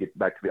can't wait to get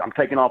back to it. I'm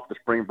taking off the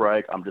spring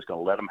break. I'm just going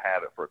to let them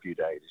have it for a few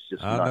days. It's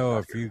just I know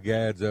a few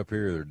gads up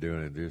here that are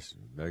doing it.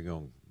 They're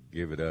going to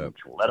give it up.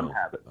 Let them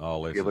have it.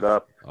 Give it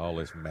up. All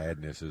this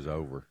madness is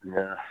over.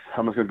 Yeah,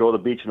 I'm just going to go to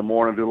the beach in the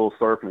morning, do a little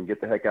surfing, and get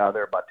the heck out of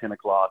there by 10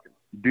 o'clock and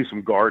do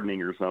some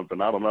gardening or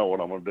something. I don't know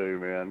what I'm going to do,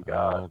 man.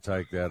 God. Don't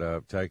take that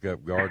up. Take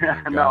up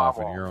gardening and golf,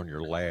 and you're on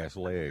your last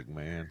leg,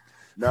 man.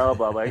 No,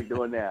 Bob, I ain't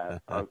doing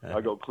that.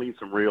 I'll go clean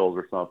some reels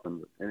or something.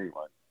 But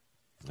anyway.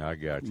 I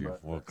got you.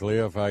 Well,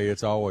 Cliff, hey,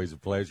 it's always a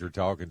pleasure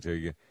talking to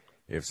you.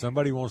 If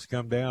somebody wants to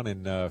come down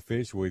and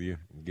fish with you,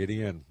 get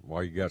in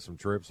while you got some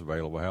trips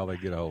available, how they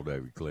get a hold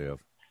of you,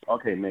 Cliff?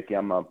 Okay, Mickey,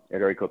 I'm at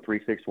area code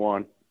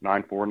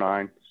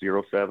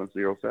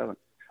 361-949-0707.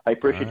 I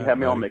appreciate you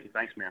having me on, Mickey.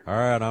 Thanks, man. All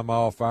right, I'm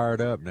all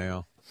fired up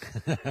now.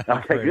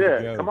 Okay,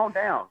 good. Go. Come on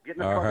down. Get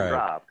in the car and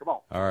drive. Come on.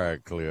 All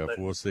right, Cliff.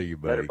 Later. We'll see you,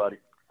 buddy. Later, buddy.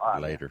 All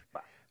right, Later.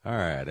 Bye. All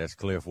right, that's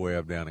Cliff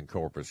Webb down in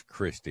Corpus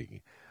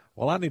Christi.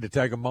 Well, I need to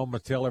take a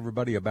moment to tell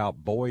everybody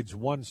about Boyd's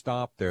One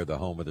Stop. They're the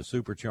home of the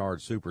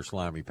supercharged, super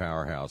slimy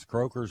powerhouse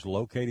croakers,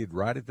 located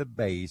right at the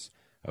base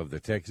of the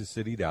Texas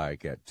City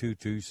Dike at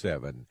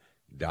 227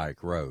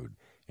 Dike Road.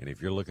 And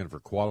if you're looking for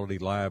quality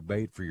live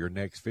bait for your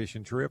next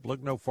fishing trip,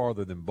 look no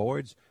farther than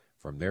Boyd's.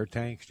 From their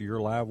tanks to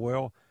your live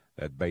well,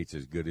 that bait's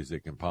as good as it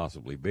can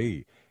possibly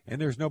be.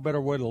 And there's no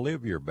better way to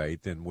live your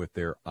bait than with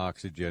their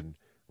oxygen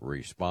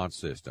response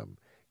system.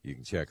 You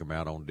can check them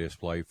out on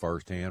display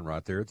firsthand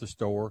right there at the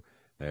store.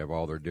 They have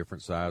all their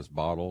different size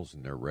bottles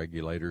and their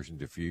regulators and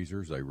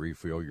diffusers. They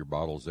refill your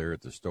bottles there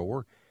at the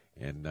store.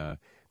 And if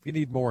you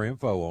need more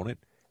info on it,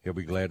 he'll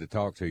be glad to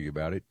talk to you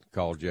about it.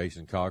 Call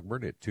Jason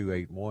Cogburn at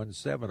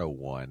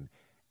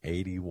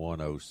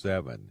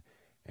 281-701-8107.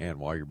 And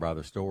while you're by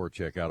the store,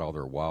 check out all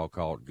their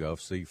wild-caught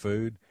Gulf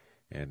seafood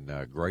and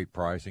great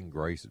pricing,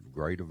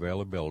 great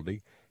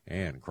availability.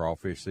 And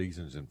crawfish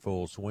season's in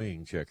full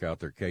swing. Check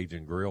out their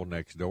Cajun Grill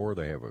next door.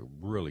 They have a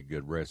really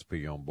good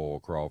recipe on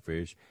boiled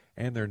crawfish.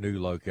 And their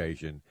new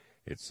location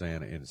in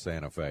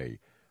Santa Fe,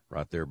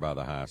 right there by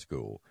the high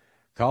school.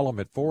 Call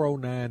them at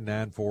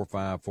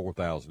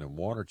 409-945-4001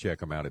 or check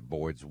them out at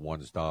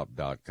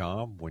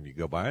boydsonestop.com. When you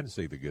go by and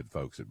see the good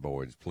folks at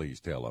Boyd's, please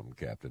tell them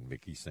Captain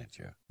Mickey sent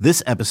you.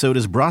 This episode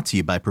is brought to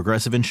you by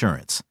Progressive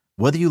Insurance.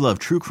 Whether you love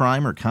true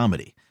crime or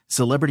comedy,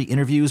 celebrity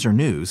interviews or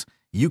news,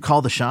 you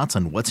call the shots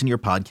on what's in your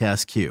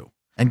podcast queue.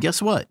 And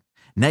guess what?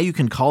 Now you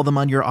can call them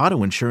on your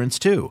auto insurance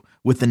too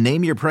with the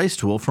Name Your Price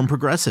tool from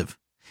Progressive.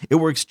 It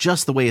works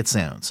just the way it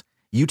sounds.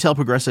 You tell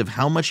Progressive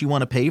how much you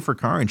want to pay for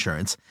car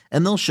insurance,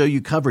 and they'll show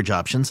you coverage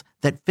options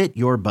that fit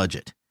your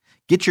budget.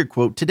 Get your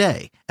quote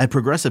today at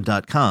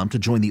Progressive.com to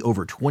join the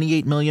over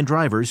 28 million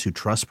drivers who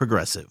trust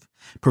Progressive.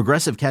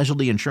 Progressive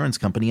Casualty Insurance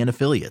Company and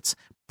Affiliates.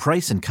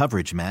 Price and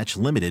coverage match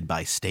limited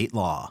by state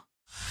law.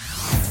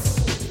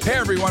 Hey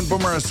everyone,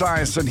 Boomer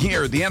Esiason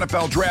here. The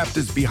NFL draft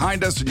is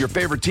behind us and your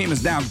favorite team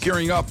is now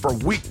gearing up for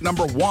week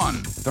number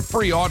 1. The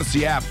free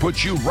Odyssey app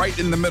puts you right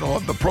in the middle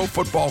of the pro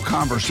football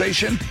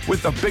conversation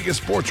with the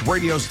biggest sports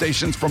radio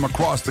stations from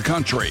across the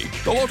country.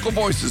 The local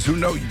voices who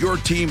know your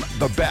team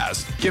the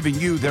best, giving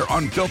you their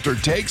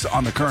unfiltered takes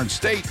on the current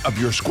state of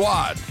your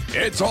squad.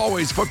 It's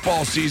always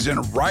football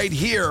season right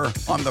here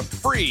on the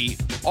free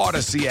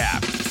Odyssey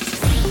app.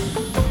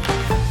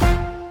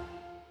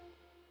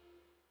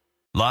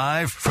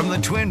 Live from the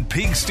Twin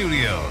Peaks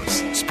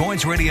Studios,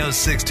 Sports Radio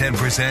 610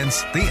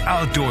 presents The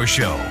Outdoor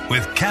Show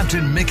with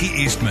Captain Mickey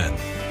Eastman.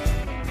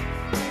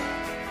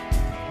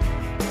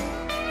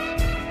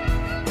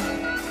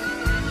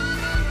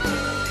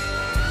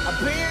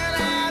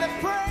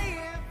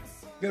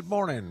 Good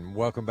morning.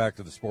 Welcome back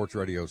to the Sports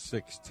Radio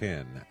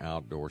 610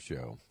 Outdoor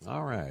Show.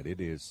 All right, it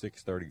is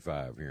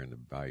 6:35 here in the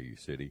Bayou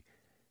City.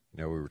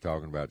 You know, we were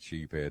talking about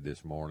sheephead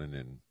this morning,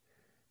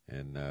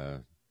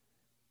 and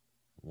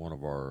one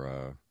of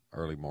our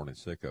early morning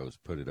sickos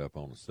put it up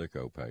on the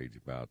sicko page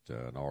about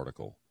an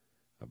article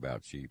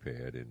about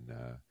sheephead. And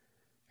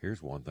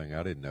here's one thing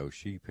I didn't know: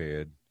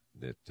 sheephead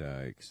that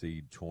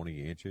exceed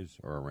 20 inches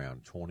are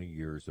around 20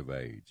 years of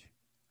age.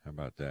 How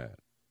about that?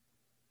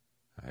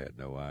 I had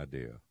no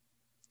idea.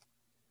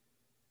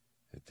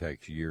 It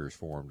takes years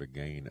for them to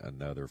gain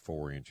another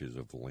 4 inches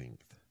of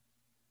length.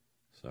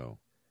 So,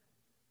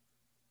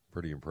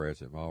 pretty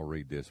impressive. I'll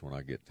read this when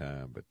I get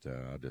time, but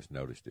I just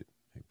noticed it.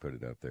 He put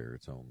it up there.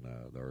 It's on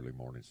the early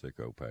morning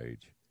sicko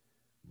page.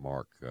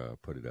 Mark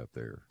put it up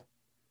there.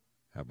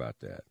 How about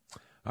that?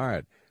 All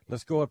right,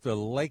 let's go up to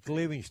Lake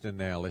Livingston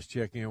now. Let's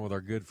check in with our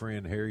good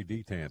friend Harry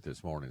Detant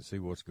this morning, see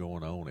what's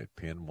going on at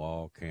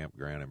Pinwall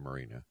Campground and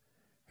Marina.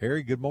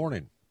 Harry, good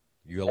morning.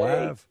 You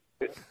alive?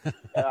 Hey,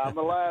 I'm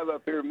alive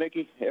up here,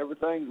 Mickey.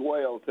 Everything's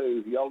well,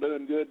 too. Y'all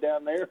doing good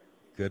down there?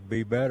 Could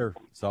be better.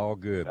 It's all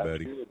good, That's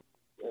buddy. Good.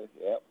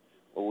 Yep.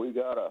 Well, we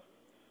got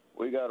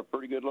a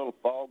pretty good little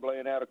fog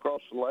laying out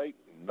across the lake,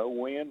 and no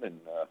wind,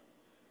 and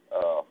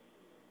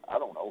I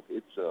don't know.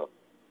 It's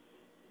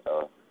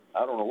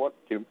I don't know what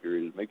the temperature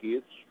is, Mickey.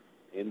 It's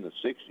in the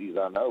 60s.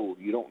 I know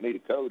you don't need a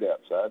coat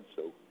outside,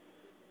 so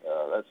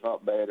that's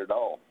not bad at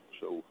all.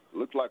 So it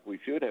looks like we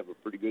should have a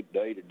pretty good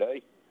day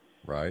today.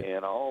 Right.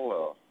 And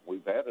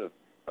we've had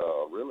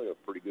really a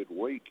pretty good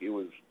week.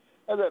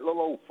 Had that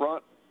little old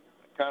front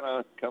kind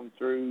of come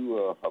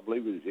through, I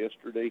believe it was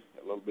yesterday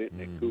a little bit, and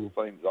it cooled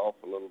things off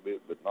a little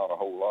bit, but not a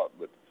whole lot.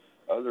 But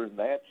other than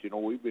that,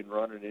 we've been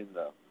running in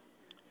the,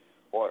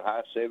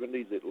 high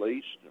 70s at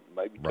least,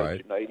 maybe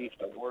touching 80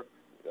 somewhere.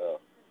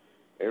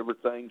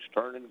 Everything's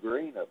turning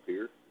green up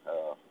here.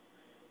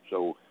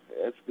 So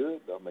that's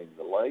good. I mean,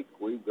 the lake,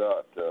 we've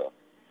got,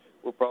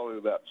 we're probably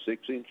about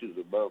 6 inches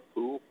above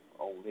pool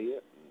on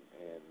it.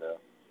 And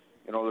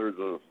there's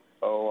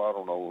I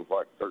don't know,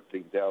 like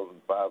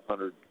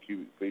 13,500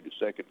 cubic feet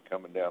a second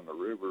coming down the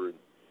river. And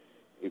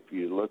if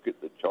you look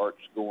at the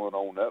charts going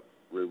on up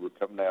river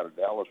coming out of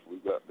Dallas,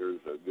 there's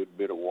a good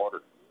bit of water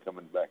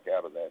coming back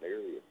out of that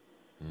area.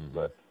 Mm-hmm.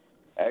 But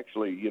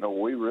actually,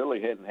 we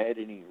really hadn't had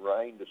any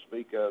rain to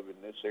speak of in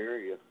this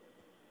area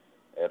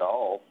at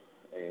all.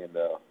 And,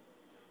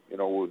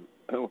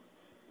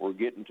 we're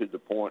getting to the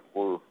point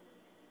where,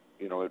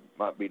 it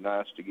might be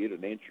nice to get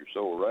an inch or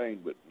so of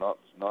rain, but not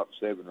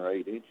 7 or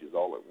 8 inches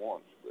all at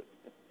once. But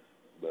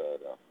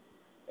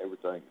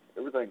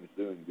everything's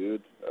doing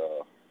good.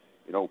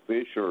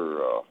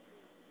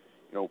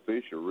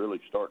 Fish are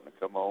really starting to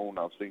come on.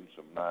 I've seen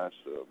some nice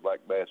black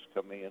bass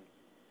come in.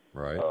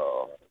 Right.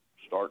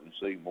 Starting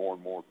to see more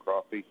and more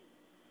crappie.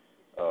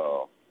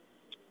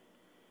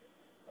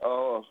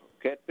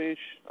 Catfish,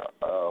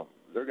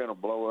 they're going to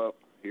blow up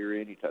here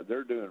anytime.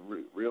 They're doing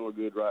real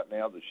good right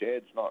now. The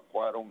shad's not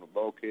quite on the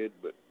bulkhead,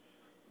 but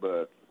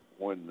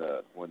when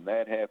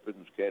that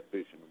happens,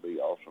 catfishing will be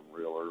awesome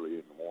real early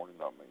in the morning.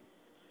 I mean,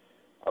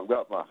 I've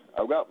got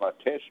my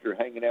tester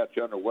hanging out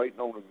yonder waiting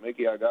on it,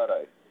 Mickey. I got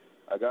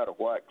a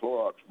white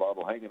Clorox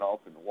bottle hanging off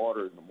in the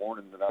water in the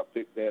morning, and I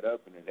picked that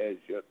up, and it has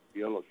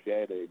yellow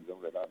shad eggs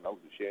on it. I know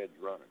the shad's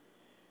running.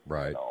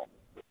 Right.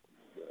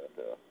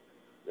 But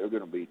they're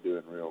going to be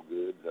doing real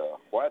good.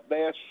 White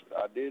bass,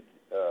 I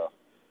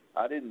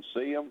didn't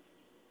see them.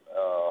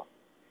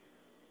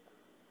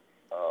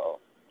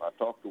 I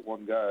talked to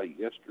one guy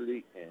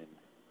yesterday, and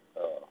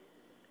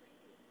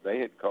they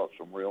had caught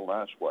some real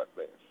nice white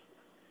bass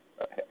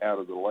out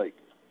of the lake.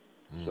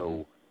 Mm-hmm.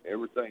 So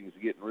everything's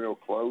getting real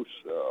close.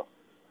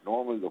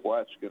 Normally the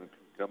white's going to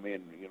come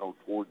in,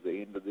 towards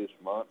the end of this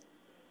month.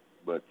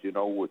 But,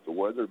 with the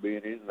weather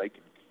being in, they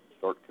can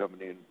start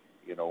coming in,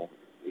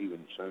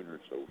 even sooner.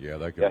 So yeah,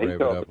 they can rev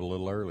it up a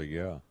little early,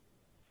 yeah.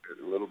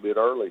 A little bit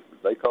early.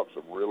 They caught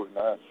some really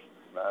nice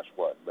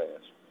white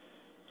bass.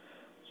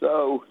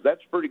 So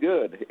that's pretty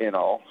good in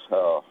all.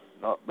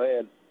 Not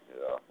bad.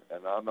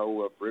 And I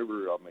know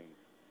upriver, I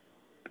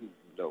mean,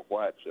 the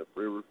whites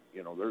upriver,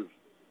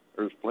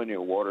 there's plenty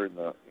of water in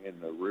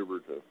the river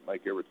to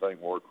make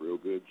everything work real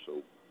good.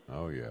 So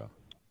oh yeah,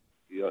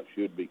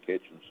 should be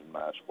catching some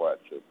nice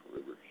whites up the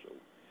river. So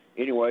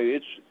anyway,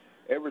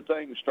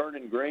 everything's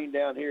turning green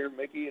down here,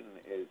 Mickey, and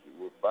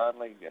we're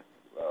finally.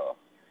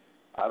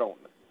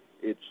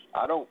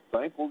 I don't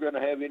think we're going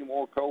to have any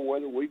more cold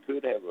weather. We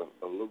could have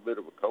a little bit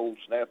of a cold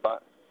snap.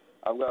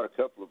 I've got a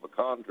couple of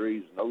pecan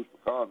trees, and those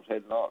pecans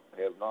have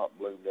not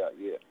bloomed out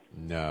yet.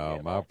 No,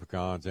 my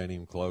pecans ain't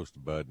even close to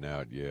budding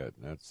out yet.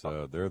 That's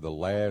they're the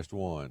last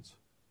ones.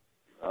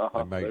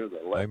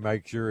 They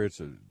make sure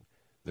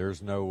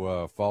there's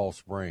no fall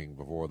spring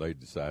before they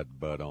decide to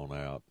bud on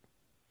out.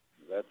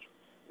 That's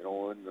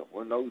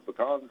when those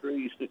pecan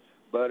trees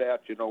bud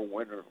out,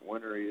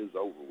 winter is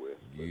over with.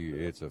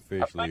 It's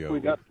officially I think over. We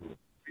got some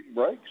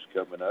breaks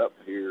coming up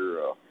here.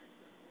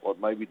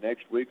 Maybe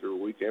next week or a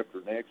week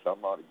after next?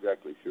 I'm not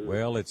exactly sure.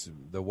 Well, it's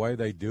the way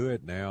they do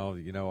it now.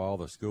 All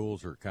the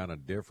schools are kind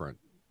of different,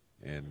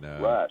 and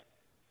right.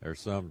 There's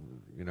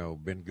some,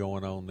 been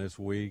going on this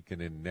week, and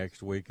then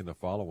next week and the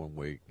following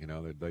week.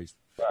 They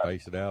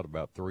space it out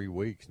about 3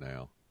 weeks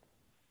now.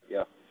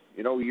 Yeah,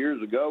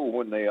 years ago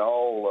when they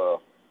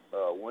all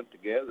went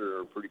together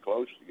or pretty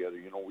close together,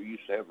 we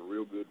used to have a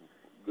real good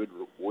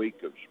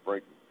week of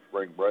spring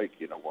break.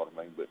 You know what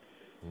I mean? But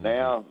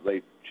now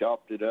they've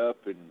chopped it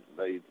up and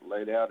they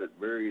laid out at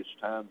various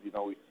times.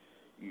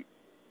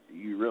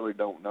 You really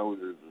don't know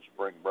there's a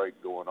spring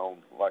break going on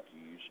like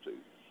you used to.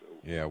 So.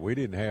 Yeah, we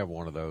didn't have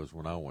one of those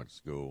when I went to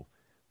school.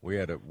 We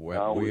had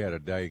a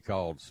day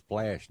called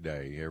Splash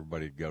Day.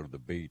 Everybody'd go to the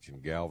beach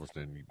in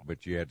Galveston,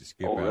 but you had to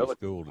skip out of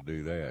school to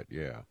do that.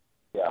 Yeah.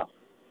 Yeah.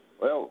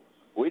 Well,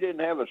 we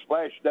didn't have a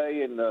splash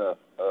day in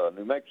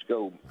New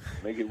Mexico,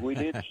 Mickey. We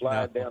did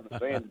slide down the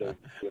sand dunes,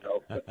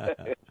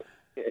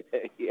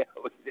 Yeah,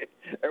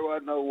 there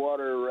wasn't no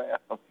water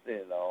around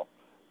and all.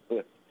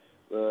 But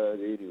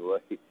anyway,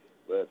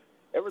 but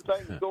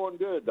everything's going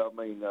good. I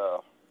mean,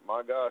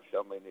 my gosh,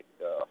 I mean,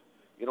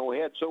 we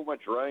had so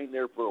much rain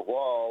there for a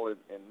while,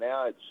 and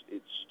now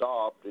it's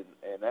stopped,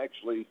 and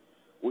actually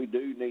we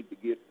do need to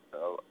get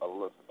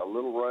a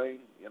little rain.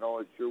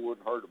 It sure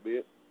wouldn't hurt a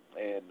bit,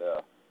 and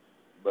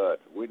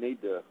but we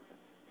need to.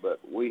 But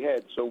we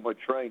had so much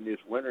rain this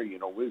winter. We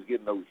was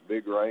getting those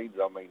big rains.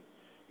 I mean,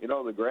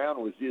 the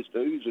ground was just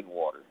oozing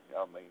water.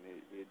 I mean,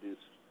 it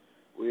just,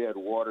 we had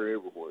water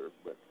everywhere.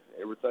 But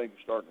everything's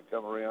starting to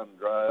come around and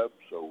dry up,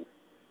 so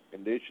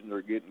conditions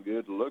are getting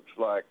good. It looks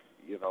like,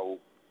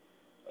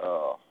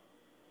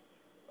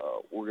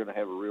 we're going to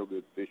have a real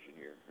good fishing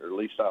year, or at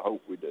least I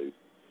hope we do.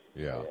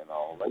 Yeah. And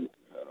all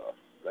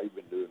they've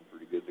been doing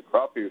pretty good. The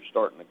crappie are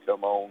starting to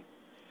come on.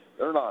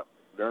 They're not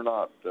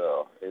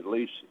at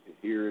least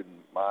here in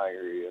my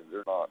area,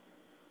 they're not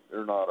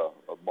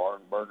a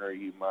barn burner,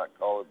 you might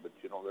call it, but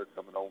they're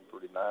coming on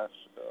pretty nice.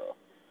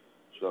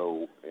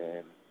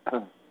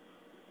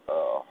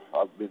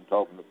 I've been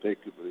talking to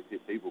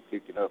people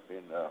kicking up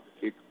in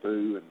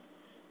Kickapoo,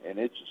 and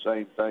it's the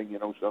same thing.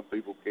 Some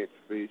people catch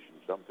fish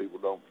and some people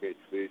don't catch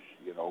fish.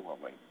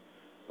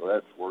 So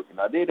that's working.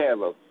 I did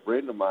have a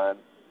friend of mine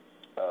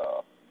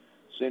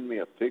send me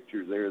a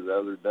picture there the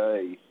other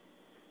day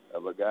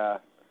of a guy.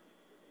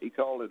 He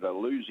called it a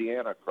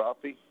Louisiana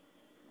crappie,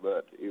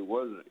 but it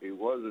wasn't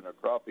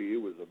a crappie.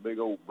 It was a big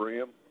old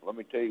brim. Let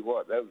me tell you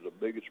what, that was the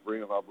biggest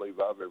brim I believe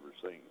I've ever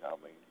seen. I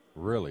mean,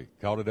 really?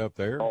 Caught it up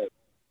there?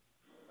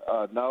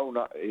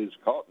 No, it's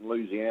caught in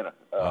Louisiana.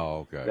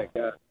 Okay. That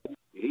guy,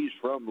 he's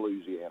from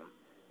Louisiana,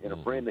 and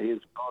a friend of his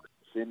caught it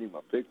and sent him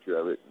a picture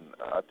of it. And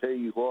I tell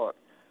you what,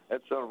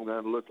 that son of a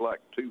gun looked like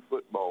 2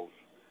 footballs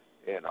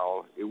and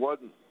all. It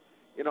wasn't,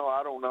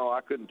 I don't know.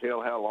 I couldn't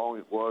tell how long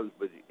it was,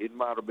 but it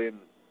might have been,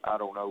 I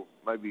don't know,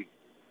 maybe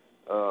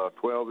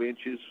 12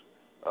 inches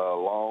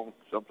long,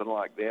 something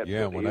like that.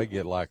 Yeah, when they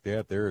get like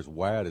that, they're as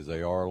wide as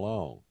they are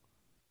long.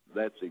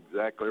 That's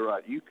exactly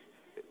right.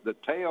 The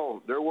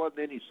tail, there wasn't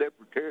any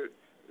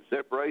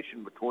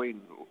separation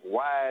between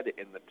wide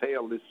and the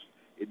tail.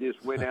 It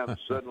just went out and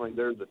suddenly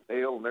there's the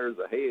tail and there's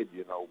the head,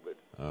 But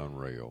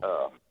unreal.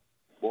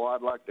 Boy,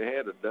 I'd like to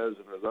have a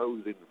dozen of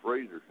those in the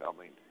freezer. I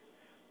mean,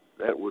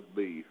 that would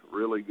be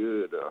really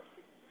good.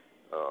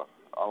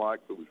 I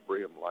like those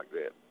brim like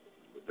that.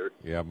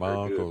 But my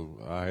uncle,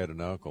 good. I had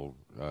an uncle,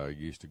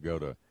 used to go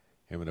to,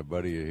 him and a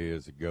buddy of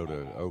his would go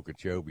to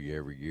Okeechobee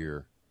every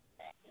year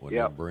when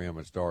the brim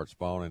would start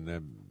spawning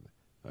them.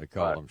 They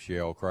call them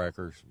shell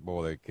crackers.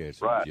 Boy, they catch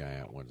some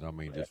giant ones. I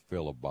mean, just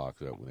fill a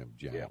box up with them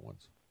giant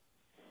ones.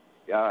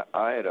 Yeah,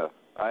 I had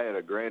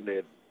a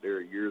granddad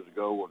there years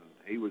ago, and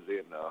he was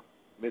in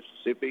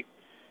Mississippi,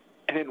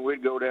 and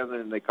we'd go down there,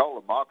 and they call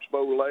them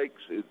oxbow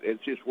lakes.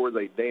 It's just where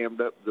they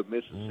dammed up the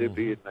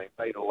Mississippi, and they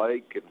made a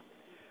lake. And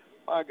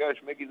my gosh,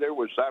 Mickey, there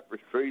were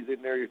cypress trees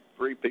in there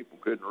 3 people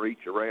couldn't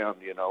reach around,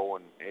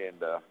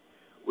 and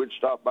we'd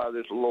stop by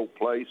this little old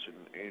place,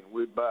 and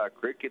we'd buy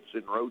crickets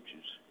and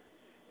roaches,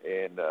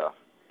 and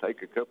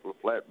take a couple of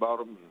flat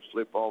bottoms and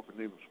slip off in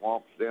them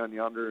swamps down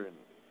yonder,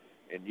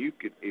 and you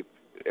could, if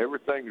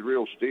everything's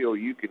real still,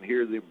 you can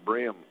hear them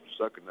brim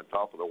sucking the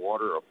top of the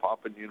water or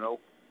popping,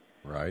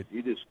 Right.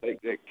 You just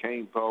take that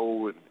cane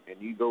pole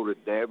and you go to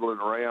dabbling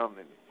around,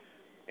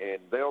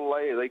 and they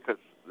lay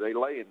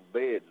in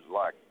beds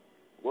like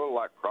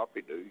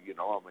crappie do,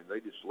 I mean, they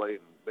just lay in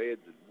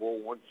beds, and boy,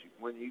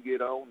 when you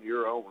get on,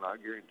 you're on. I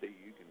guarantee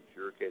you can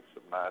sure catch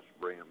some nice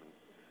brim. And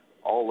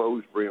all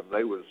those brim,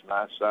 they was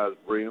nice sized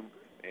brim,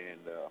 and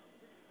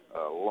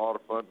a lot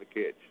of fun to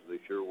catch. They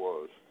sure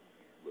was.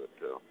 But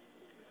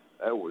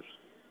that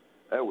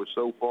was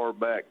so far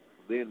back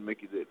then,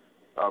 Mickey, that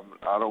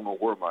I don't know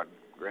where my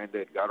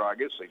granddad got it. I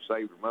guess they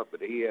saved them up,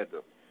 but he had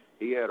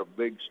a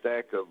big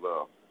stack of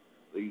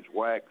these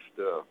waxed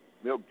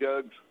milk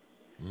jugs,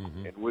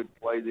 and we'd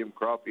play them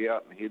crappie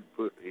out, and he'd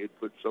put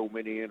so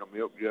many in a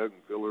milk jug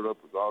and fill it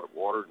up with hot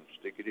water and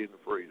stick it in the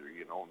freezer,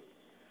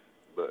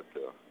 But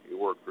it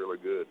worked really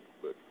good.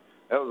 But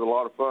that was a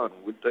lot of fun.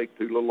 We'd take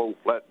 2 little old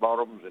flat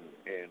bottoms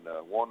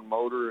and one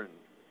motor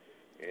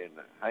and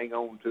hang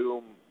on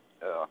to them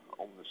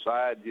on the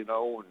side, and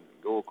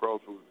go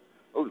across.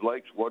 Those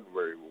lakes wasn't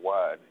very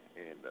wide,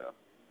 and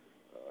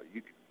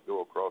you could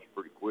go across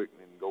pretty quick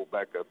and then go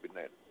back up in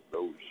that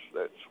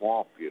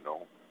swamp,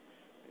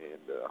 and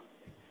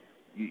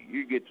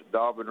you get to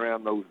daubing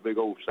around those big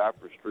old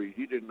cypress trees.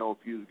 You didn't know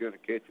if you was going to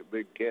catch a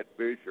big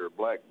catfish or a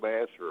black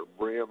bass or a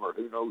brim or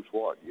who knows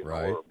what,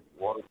 right. or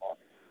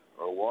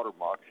a water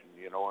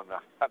moccasin, And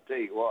I tell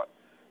you what,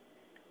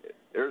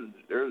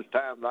 there's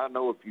times I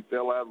know if you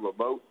fell out of a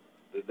boat,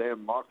 the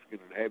damn moccasin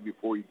would have you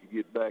before you could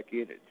get back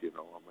in it. I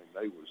mean,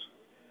 they was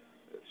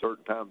at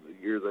certain times of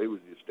the year they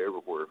was just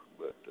everywhere.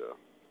 But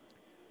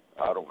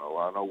I don't know.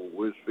 I know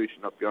we was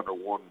fishing up yonder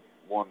one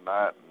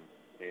night,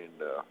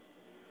 and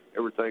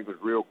everything was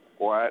real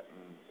quiet,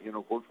 and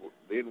of course,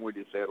 then we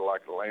just had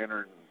like a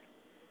lantern,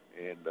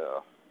 and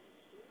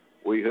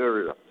we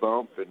heard a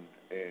thump, and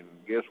and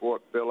guess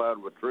what fell out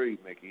of a tree,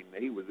 Mickey?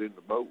 And he was in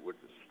the boat with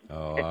us.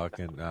 Oh,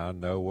 I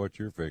know what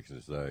you're fixing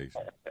to say.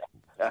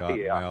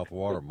 Cottonmouth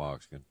water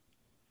moccasin.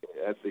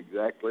 That's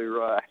exactly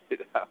right.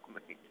 I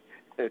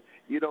mean,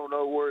 you don't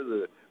know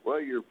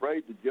you're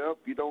afraid to jump.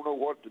 You don't know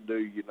what to do.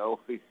 You know,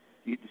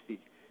 you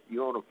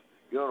want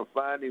to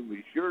find him.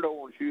 You sure don't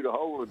want to shoot a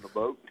hole in the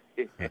boat.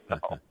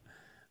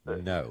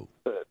 No.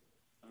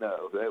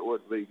 No, that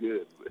wouldn't be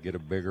good. Get a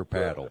bigger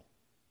paddle.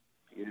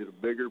 You need a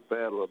bigger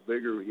paddle, a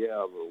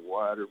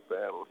wider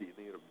paddle. You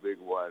need a big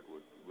wide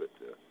one. But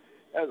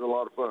that was a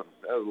lot of fun.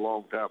 That was a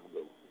long time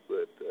ago.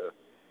 But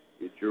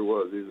it sure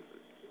was.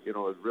 It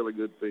was really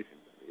good fishing.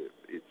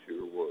 It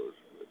sure was.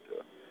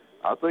 But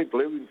I think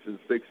Livingston's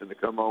fixing to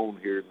come on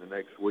here in the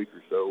next week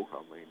or so.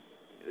 I mean,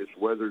 this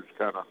weather's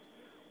kind of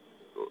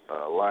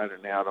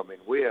lining out. I mean,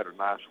 we had a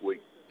nice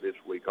week this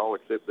week, all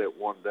except that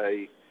one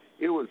day.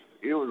 It was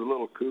a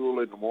little cool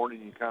in the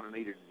morning. You kind of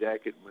needed a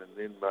jacket, and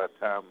then by the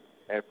time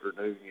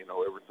afternoon,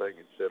 everything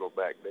had settled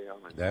back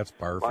down. And that's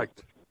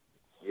perfect.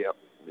 Yep.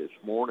 This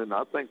morning,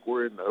 I think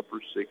we're in the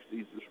upper 60s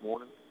this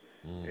morning.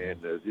 Mm-hmm.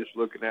 And just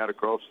looking out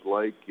across the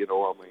lake,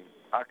 I mean,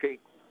 I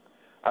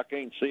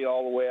can't see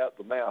all the way out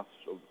the mouth,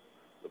 so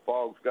the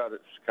fog's got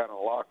it kind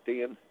of locked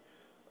in.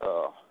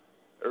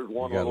 There's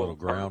one. You got a little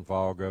ground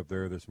fog up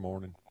there this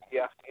morning?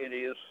 Yeah, it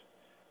is.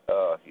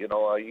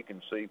 You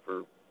can see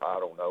for, I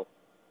don't know,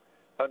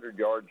 100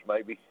 yards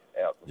maybe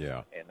out.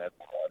 Yeah. And that's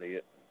about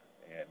it.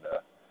 And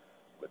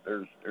but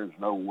there's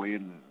no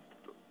wind.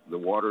 The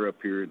water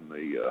up here in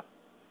the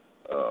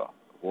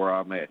where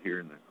I'm at here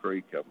in the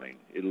creek, I mean,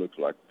 it looks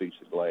like a piece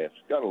of glass.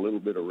 It's got a little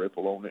bit of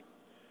ripple on it.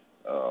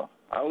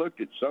 I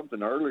looked at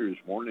something earlier this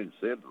morning and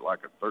said like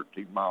a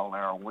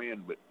 13-mile-an-hour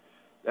wind, but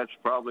that's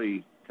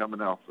probably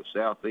coming off the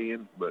south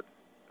end. But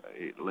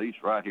at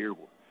least right here,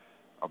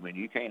 I mean,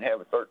 you can't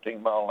have a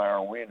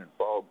 13-mile-an-hour wind and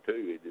fog,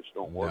 too. It just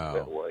don't work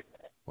that way.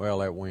 Well,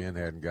 that wind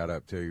hadn't got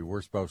up to you.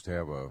 We're supposed to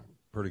have a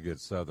pretty good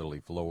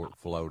southerly flow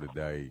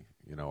today,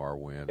 our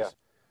winds. Yeah.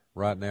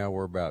 Right now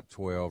we're about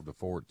 12 to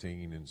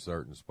 14 in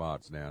certain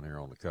spots down here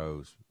on the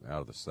coast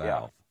out of the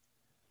south.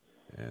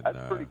 Yeah. And,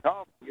 that's pretty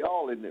calm for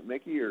y'all, isn't it,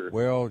 Mickey?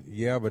 Well,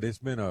 yeah, but it's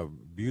been a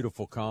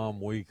beautiful, calm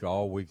week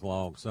all week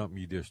long, something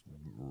you just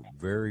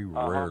very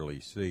rarely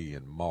see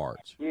in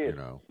March,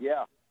 Yeah.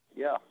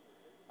 Yeah.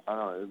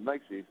 It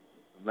makes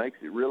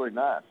it really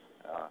nice.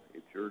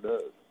 It sure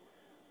does.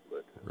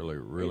 But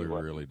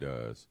really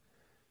does.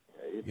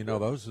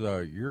 Those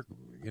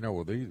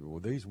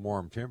with these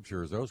warm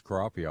temperatures, those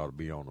crappie ought to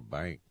be on the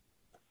bank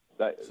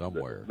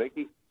somewhere.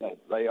 Mickey,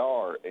 they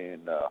are,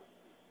 and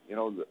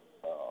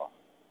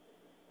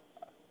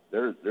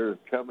they're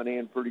coming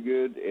in pretty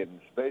good, and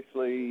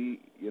especially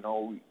you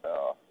don't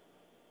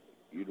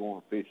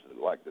want to fish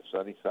like the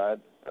sunny side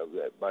of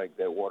that bank.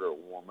 That water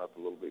will warm up a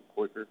little bit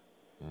quicker.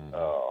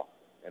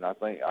 Mm-hmm. And I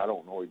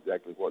don't know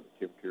exactly what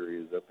the temperature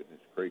is up in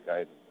this creek. I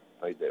hadn't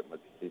paid that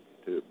much attention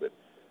to it,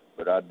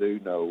 but I do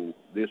know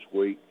this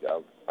week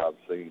I've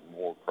seen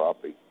more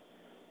crappie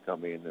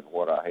come in than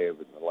what I have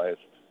in the last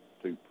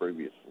two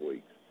previous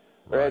weeks.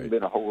 There hasn't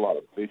been a whole lot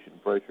of fishing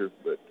pressure,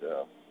 but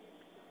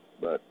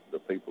the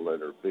people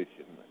that are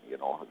fishing,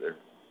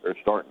 they're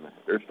starting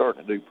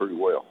to do pretty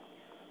well.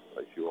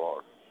 They sure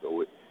are.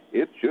 So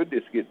it should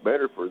just get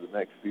better for the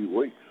next few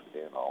weeks,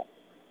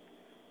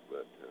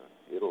 But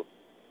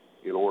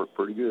it'll work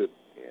pretty good,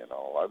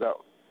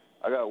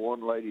 I got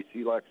one lady.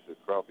 She likes to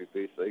crappie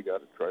fish. They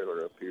got a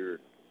trailer up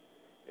here,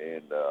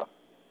 and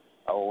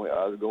I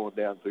was going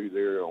down through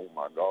there on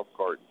my golf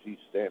cart, and she's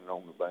standing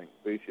on the bank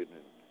fishing,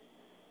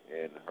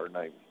 and her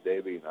name's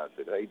Debbie. And I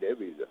said, "Hey,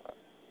 Debbie,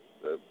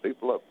 the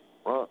people up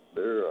front,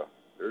 they're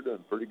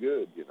doing pretty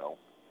good,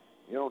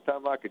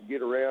 Time I could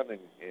get around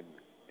and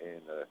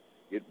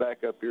get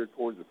back up here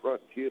towards the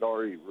front, she had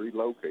already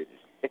relocated."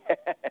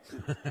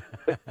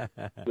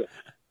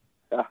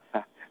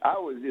 I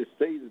was just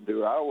teasing to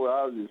her. I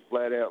was just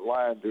flat out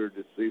lying to her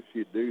to see if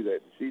she'd do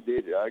that, and she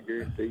did it. I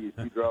guarantee you,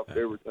 she dropped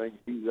everything.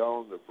 She's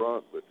on the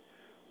front, but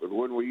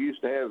when we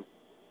used to have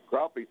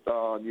crappie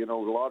thawing, a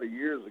lot of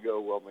years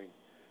ago, I mean,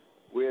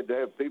 we had to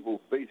have people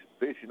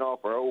fishing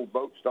off our old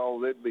boat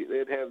stalls.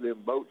 They'd have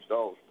them boat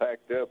stalls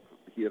packed up,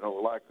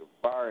 like a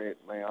fire ant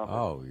mound.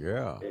 Oh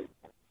yeah.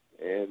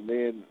 And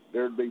then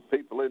there'd be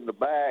people in the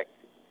back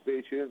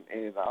fishing,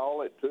 and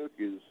all it took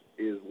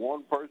is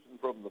one person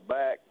from the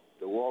back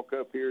to walk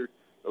up here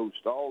those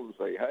stalls and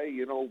say, "Hey,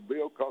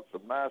 Bill caught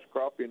some nice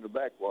crappie in the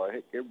back." Well,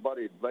 heck,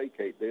 everybody would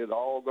vacate. They'd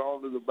all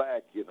gone to the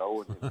back, and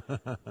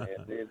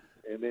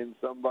then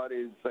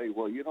somebody would say,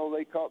 "Well,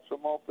 they caught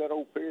some off that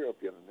old pier up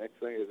here." The next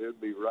thing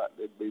they'd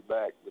be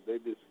back, but they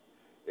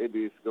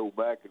just go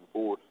back and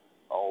forth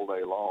all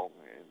day long.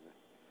 And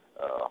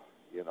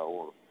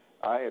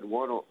I had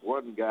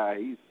one guy.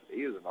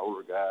 He was an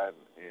older guy,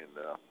 and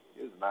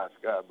he was a nice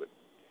guy, but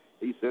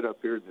he sat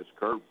up here in this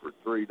curb for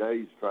 3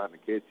 days trying to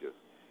catch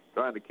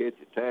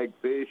a tag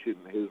fish,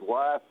 and his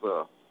wife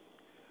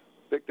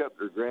picked up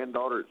their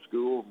granddaughter at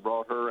school and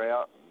brought her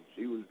out, and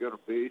she was going to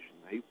fish,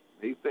 and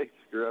he fixed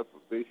her up a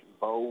fishing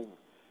pole,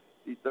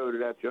 he throwed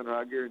it out yonder.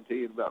 I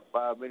guarantee in about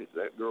 5 minutes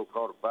that girl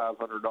caught a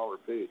 $500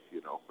 fish.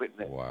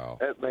 Wow.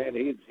 That man,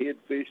 he'd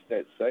fished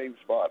that same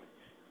spot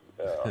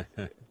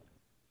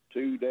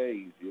 2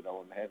 days, and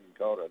hadn't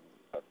caught a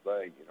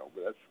thing,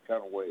 But that's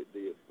kind of the way it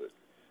did.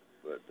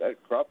 But that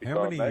crappie.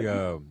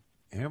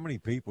 How many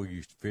people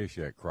used to fish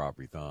that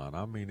crappie-thon?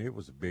 I mean, it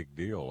was a big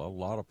deal. A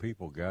lot of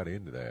people got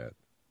into that.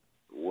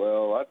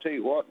 Well, I tell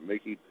you what,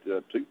 Mickey,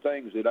 2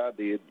 things that I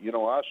did.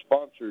 I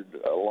sponsored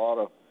a lot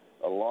of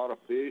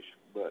fish,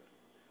 but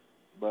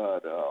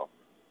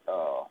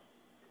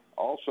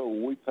also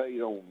we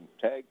paid on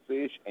tag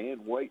fish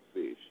and weight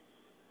fish,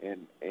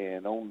 and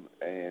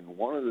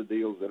one of the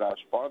deals that I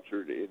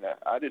sponsored, and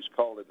I just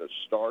called it a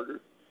starter,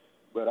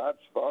 but I'd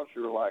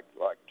sponsor like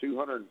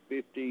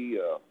 250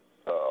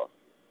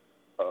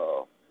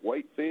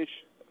 weight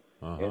fish,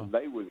 and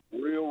they was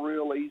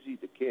real easy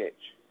to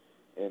catch,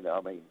 and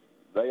I mean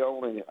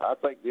I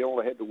think they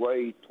only had to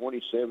weigh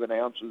 27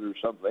 ounces or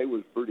something. They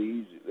was pretty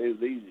easy. They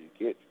was easy to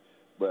catch,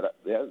 but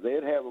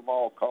they'd have them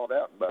all caught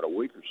out in about a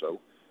week or so.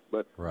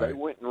 But They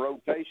went in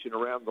rotation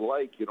around the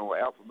lake,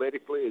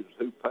 alphabetically as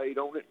who paid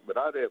on it. But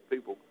I'd have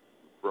people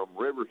from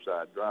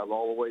Riverside drive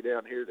all the way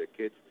down here to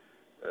catch,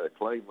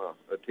 claim a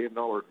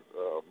 $10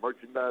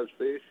 merchandise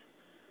fish,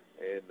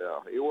 and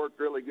it worked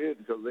really good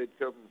because they'd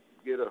come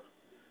get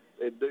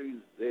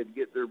they'd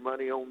get their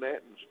money on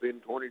that and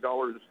spend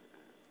 $20,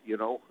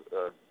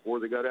 before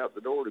they got out the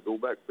door to go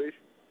back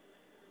fishing.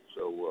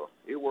 So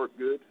it worked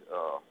good.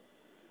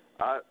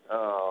 That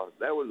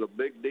was a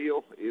big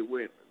deal. It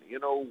went.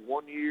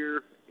 1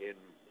 year in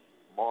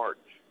March,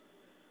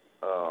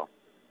 I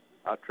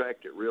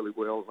tracked it really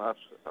well, and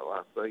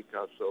I think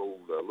I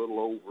sold a little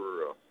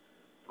over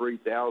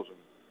 3,000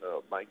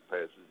 bank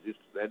passes.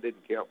 That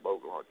didn't count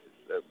boat launches.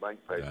 That bank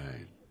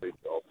passes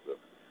just off the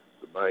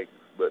bank.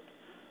 But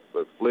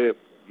flip,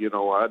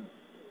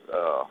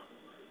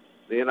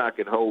 then I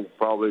could hold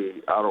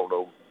probably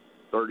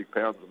 30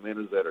 pounds of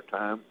minnows at a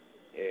time,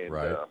 and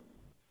I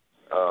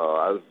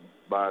was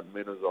buying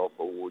minnows off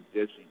of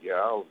Jesse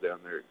Giles down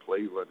there at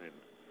Cleveland,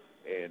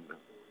 and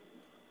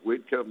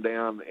we'd come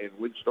down and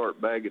we'd start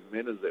bagging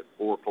minnows at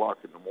 4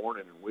 o'clock in the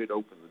morning, and we'd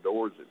open the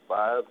doors at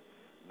 5,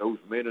 and those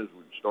minnows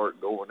would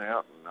start going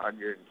out, and I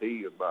guarantee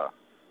you by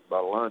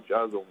lunch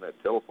I was on that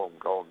telephone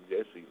calling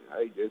Jesse,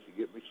 hey, Jesse,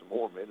 get me some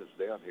more minnows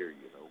down here,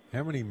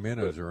 How many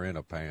minnows are in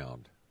a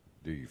pound,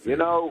 do you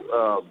feel?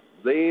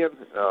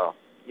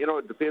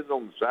 It depends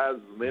on the size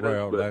of the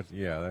minnow. Well,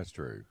 that's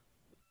true.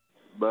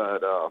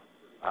 But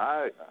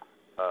I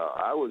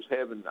was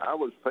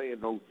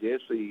paying old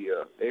Jesse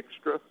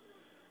extra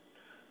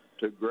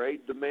to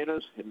grade the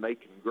minnows, and they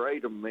can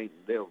grade them. I mean,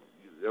 they'll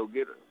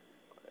get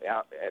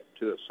out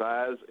to a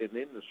size, and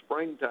in the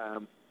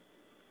springtime,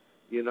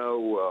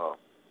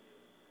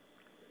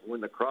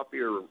 when the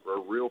crappie are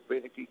real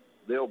finicky,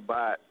 they'll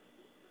bite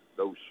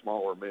those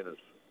smaller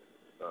minnows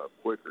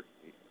quicker.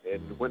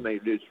 And when they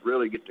just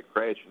really get to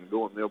crashing and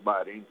going, they'll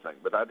bite anything.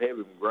 But I'd have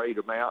him grade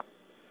them out,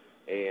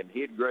 and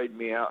he'd grade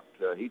me out.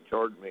 He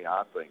charged me,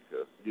 I think,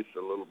 just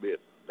a little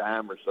bit,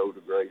 dime or so to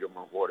grade them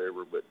or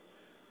whatever.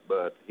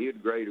 But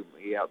he'd grade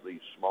me out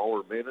these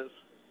smaller minnows.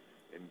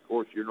 And, of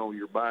course,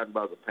 you're buying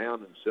by the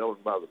pound and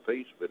selling by the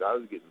piece, but I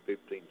was getting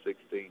 15,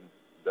 16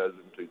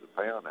 dozen to the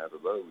pound out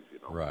of those,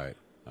 Right.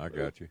 I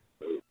got you.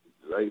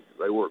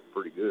 They work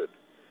pretty good,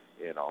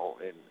 and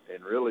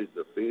really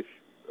the fish,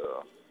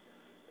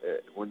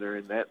 when they're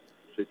in that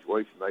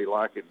situation, they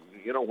like it.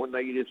 When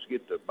they just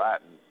get to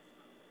biting,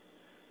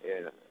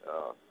 and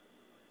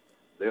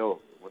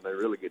when they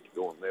really get to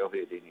going, they'll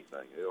hit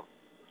anything.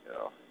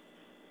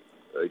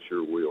 They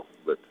sure will.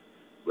 But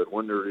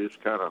when they're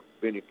just kind of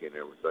finicky and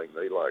everything,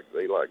 they like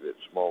that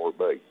smaller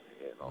bait.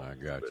 I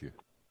got you.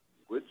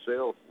 We'd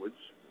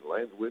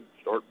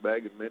start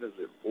bagging minnows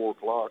at 4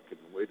 o'clock, and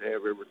we'd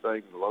have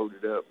everything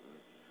loaded up and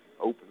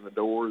open the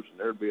doors, and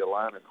there'd be a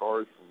line of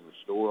cars from the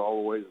store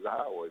all the way to the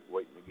highway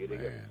waiting to get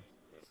in.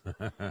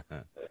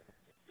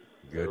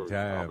 Good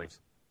times. I mean,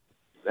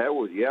 that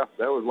was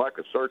like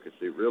a circus.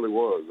 It really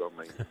was. I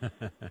mean,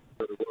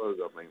 it was.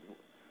 I mean,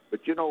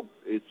 but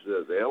it's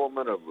the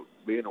element of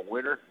being a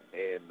winner,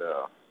 and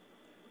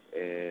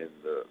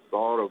the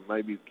thought of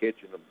maybe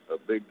catching a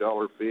big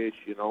dollar fish,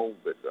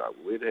 But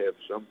we'd have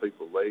some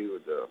people,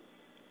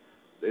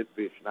 they'd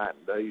fish night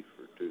and day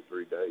for 2 or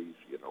 3 days,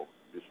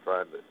 just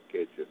trying to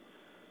catch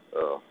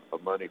a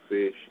money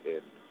fish.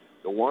 And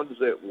the ones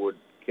that would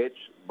catch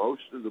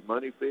most of the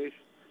money fish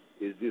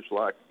is just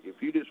like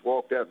if you just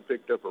walked out and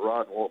picked up a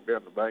rod and walked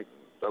down the bank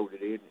and throwed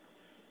it in,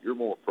 you're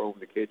more prone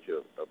to catch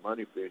a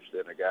money fish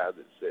than a guy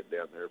that sat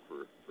down there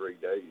for 3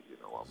 days.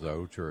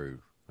 So true.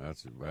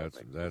 That's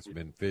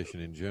been fishing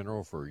in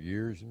general for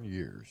years and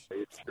years.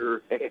 It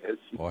sure has.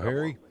 Well,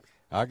 Harry,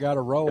 I got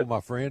a roll,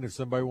 my friend. If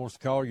somebody wants to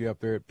call you up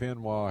there at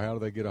Penwa, how do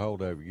they get a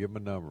hold of you? Give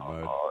them a number,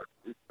 bud.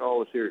 You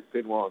call us here at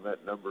Penwa, and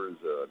that number is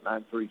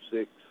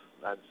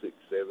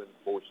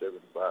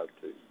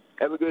 936-967-4752.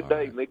 Have a good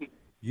day, right. Mickey.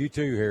 You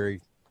too,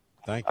 Harry.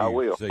 Thank you. I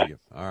will. See you.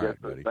 All right, yes,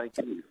 buddy. Thank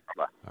you.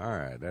 Bye. All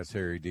right, that's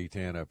Harry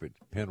Detant up at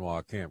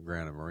Penwa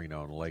Campground and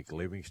Marina on Lake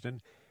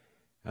Livingston.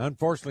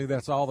 Unfortunately,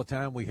 that's all the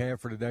time we have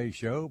for today's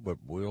show, but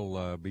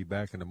we'll be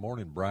back in the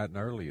morning bright and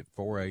early at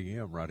 4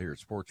 a.m. right here at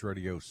Sports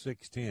Radio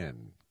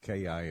 610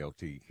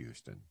 KILT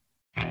Houston.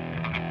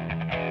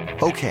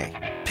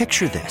 Okay,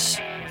 picture this.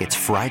 It's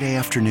Friday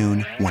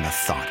afternoon when a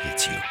thought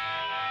hits you.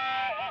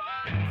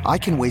 I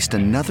can waste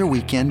another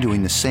weekend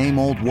doing the same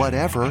old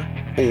whatever,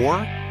 or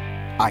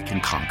I can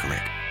conquer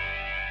it.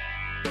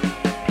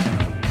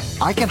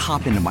 I can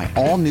hop into my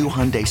all-new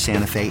Hyundai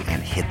Santa Fe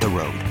and hit the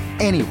road.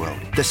 Any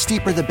road. The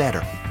steeper, the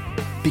better.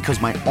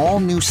 Because my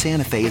all-new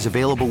Santa Fe is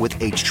available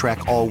with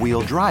H-Track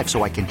all-wheel drive,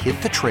 so I can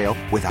hit the trail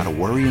without a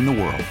worry in the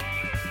world.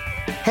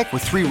 Heck,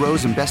 with 3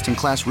 rows and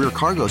best-in-class rear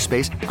cargo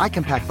space, I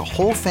can pack the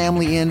whole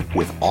family in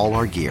with all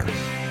our gear.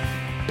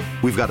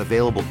 We've got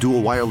available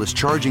dual wireless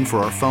charging for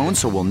our phones,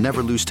 so we'll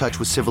never lose touch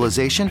with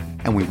civilization,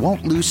 and we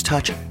won't lose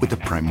touch with the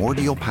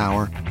primordial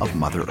power of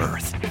Mother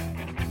Earth.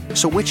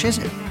 So which is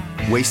it?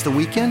 Waste the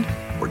weekend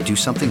or do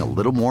something a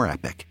little more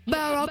epic?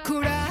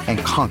 And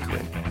conquer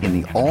it in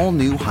the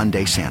all-new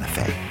Hyundai Santa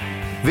Fe.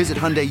 Visit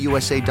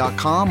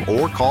HyundaiUSA.com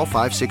or call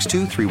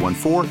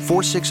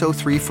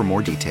 562-314-4603 for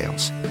more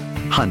details.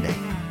 Hyundai,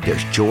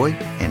 there's joy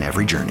in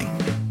every journey.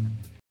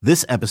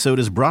 This episode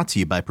is brought to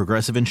you by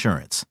Progressive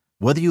Insurance.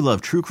 Whether you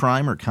love true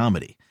crime or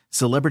comedy,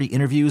 celebrity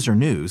interviews or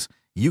news,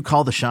 you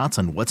call the shots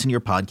on what's in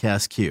your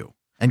podcast queue.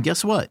 And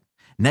guess what?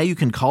 Now you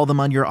can call them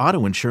on your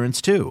auto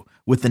insurance too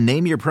with the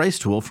Name Your Price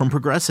tool from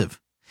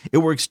Progressive. It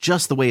works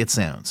just the way it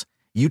sounds.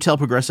 You tell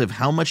Progressive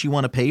how much you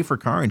want to pay for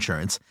car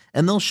insurance,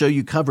 and they'll show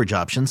you coverage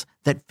options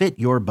that fit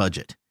your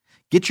budget.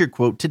 Get your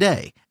quote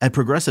today at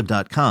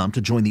Progressive.com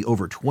to join the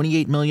over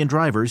 28 million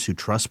drivers who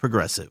trust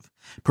Progressive.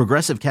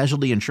 Progressive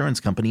Casualty Insurance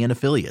Company and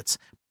Affiliates.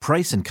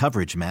 Price and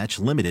coverage match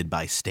limited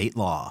by state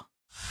law.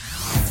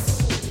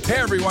 Hey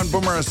everyone,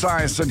 Boomer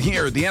Esiason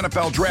here. The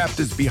NFL Draft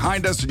is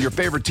behind us and your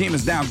favorite team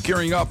is now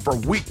gearing up for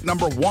week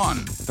number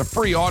 1. The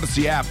free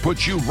Odyssey app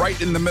puts you right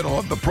in the middle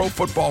of the pro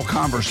football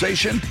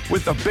conversation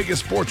with the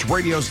biggest sports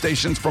radio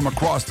stations from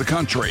across the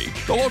country.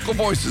 The local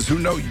voices who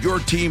know your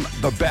team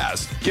the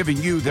best, giving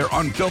you their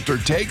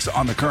unfiltered takes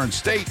on the current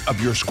state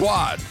of your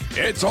squad.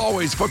 It's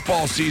always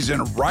football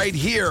season right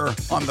here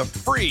on the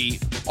free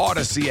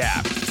Odyssey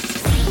app.